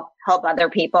help other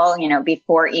people,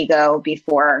 before ego,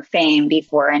 before fame,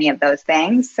 before any of those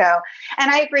things. So,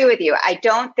 and I agree with you. I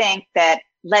don't think that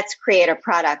let's create a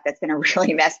product that's going to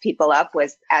really mess people up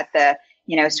was at the,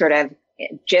 sort of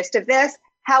gist of this.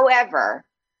 However,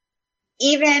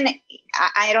 even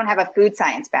I don't have a food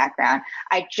science background.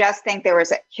 I just think there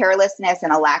was a carelessness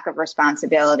and a lack of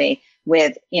responsibility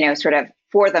with, sort of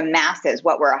for the masses,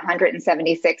 what were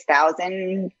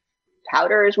 176,000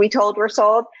 powders we told were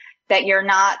sold, that you're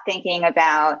not thinking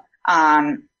about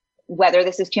whether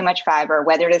this is too much fiber,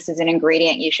 whether this is an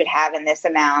ingredient you should have in this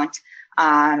amount,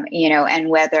 and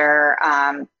whether,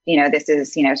 this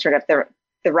is, sort of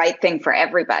the right thing for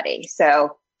everybody.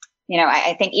 So,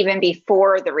 I think even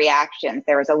before the reactions,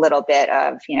 there was a little bit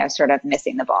of, sort of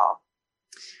missing the ball.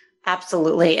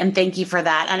 Absolutely. And thank you for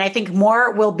that. And I think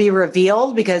more will be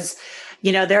revealed because,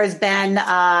 there's been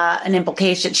an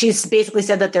implication. She's basically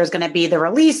said that there's going to be the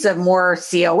release of more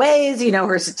COAs,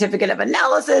 her certificate of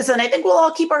analysis. And I think we'll all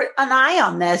keep an eye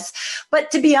on this. But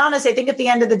to be honest, I think at the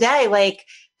end of the day,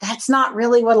 that's not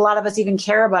really what a lot of us even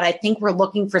care about. I think we're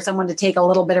looking for someone to take a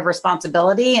little bit of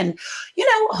responsibility and,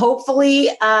 hopefully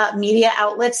media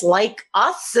outlets like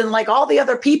us and like all the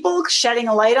other people shedding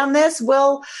a light on this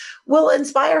will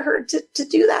inspire her to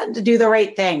do that and to do the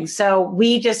right thing. So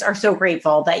we just are so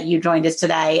grateful that you joined us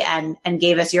today and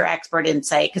gave us your expert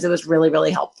insight because it was really,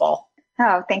 really helpful.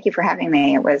 Oh, thank you for having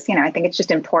me. It was, I think it's just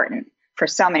important for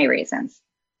so many reasons.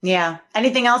 Yeah.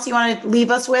 Anything else you want to leave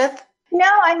us with? No,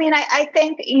 I mean, I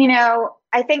think,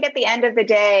 I think at the end of the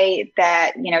day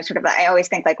that, sort of, I always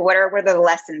think like, what are the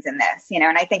lessons in this,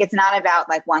 and I think it's not about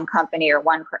like one company or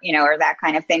one, or that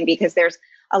kind of thing, because there's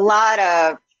a lot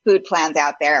of food plans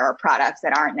out there or products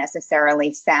that aren't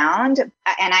necessarily sound.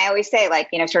 And I always say like,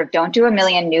 sort of don't do a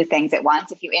million new things at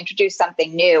once. If you introduce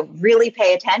something new, really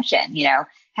pay attention,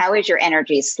 how is your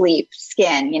energy, sleep,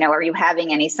 skin, are you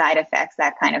having any side effects,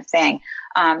 that kind of thing.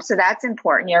 So that's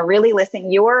important. Really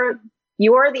listen. You're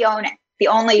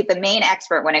the main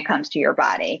expert when it comes to your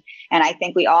body. And I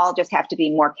think we all just have to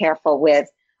be more careful with,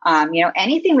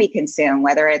 anything we consume,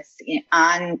 whether it's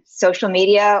on social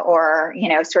media or,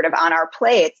 sort of on our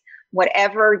plates,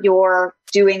 whatever you're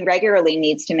doing regularly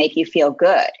needs to make you feel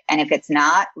good. And if it's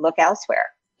not, look elsewhere.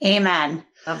 Amen.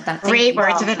 Great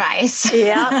words of advice.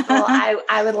 Yeah. Well,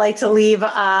 I would like to leave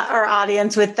our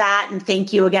audience with that. And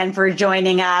thank you again for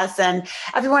joining us. And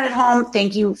everyone at home,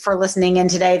 thank you for listening in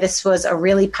today. This was a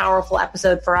really powerful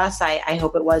episode for us. I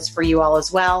hope it was for you all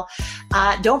as well.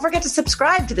 Don't forget to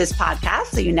subscribe to this podcast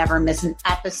so you never miss an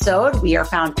episode. We are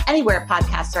found anywhere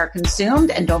podcasts are consumed.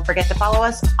 And don't forget to follow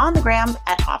us on the gram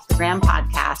at Off the Gram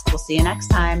Podcast. We'll see you next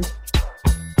time.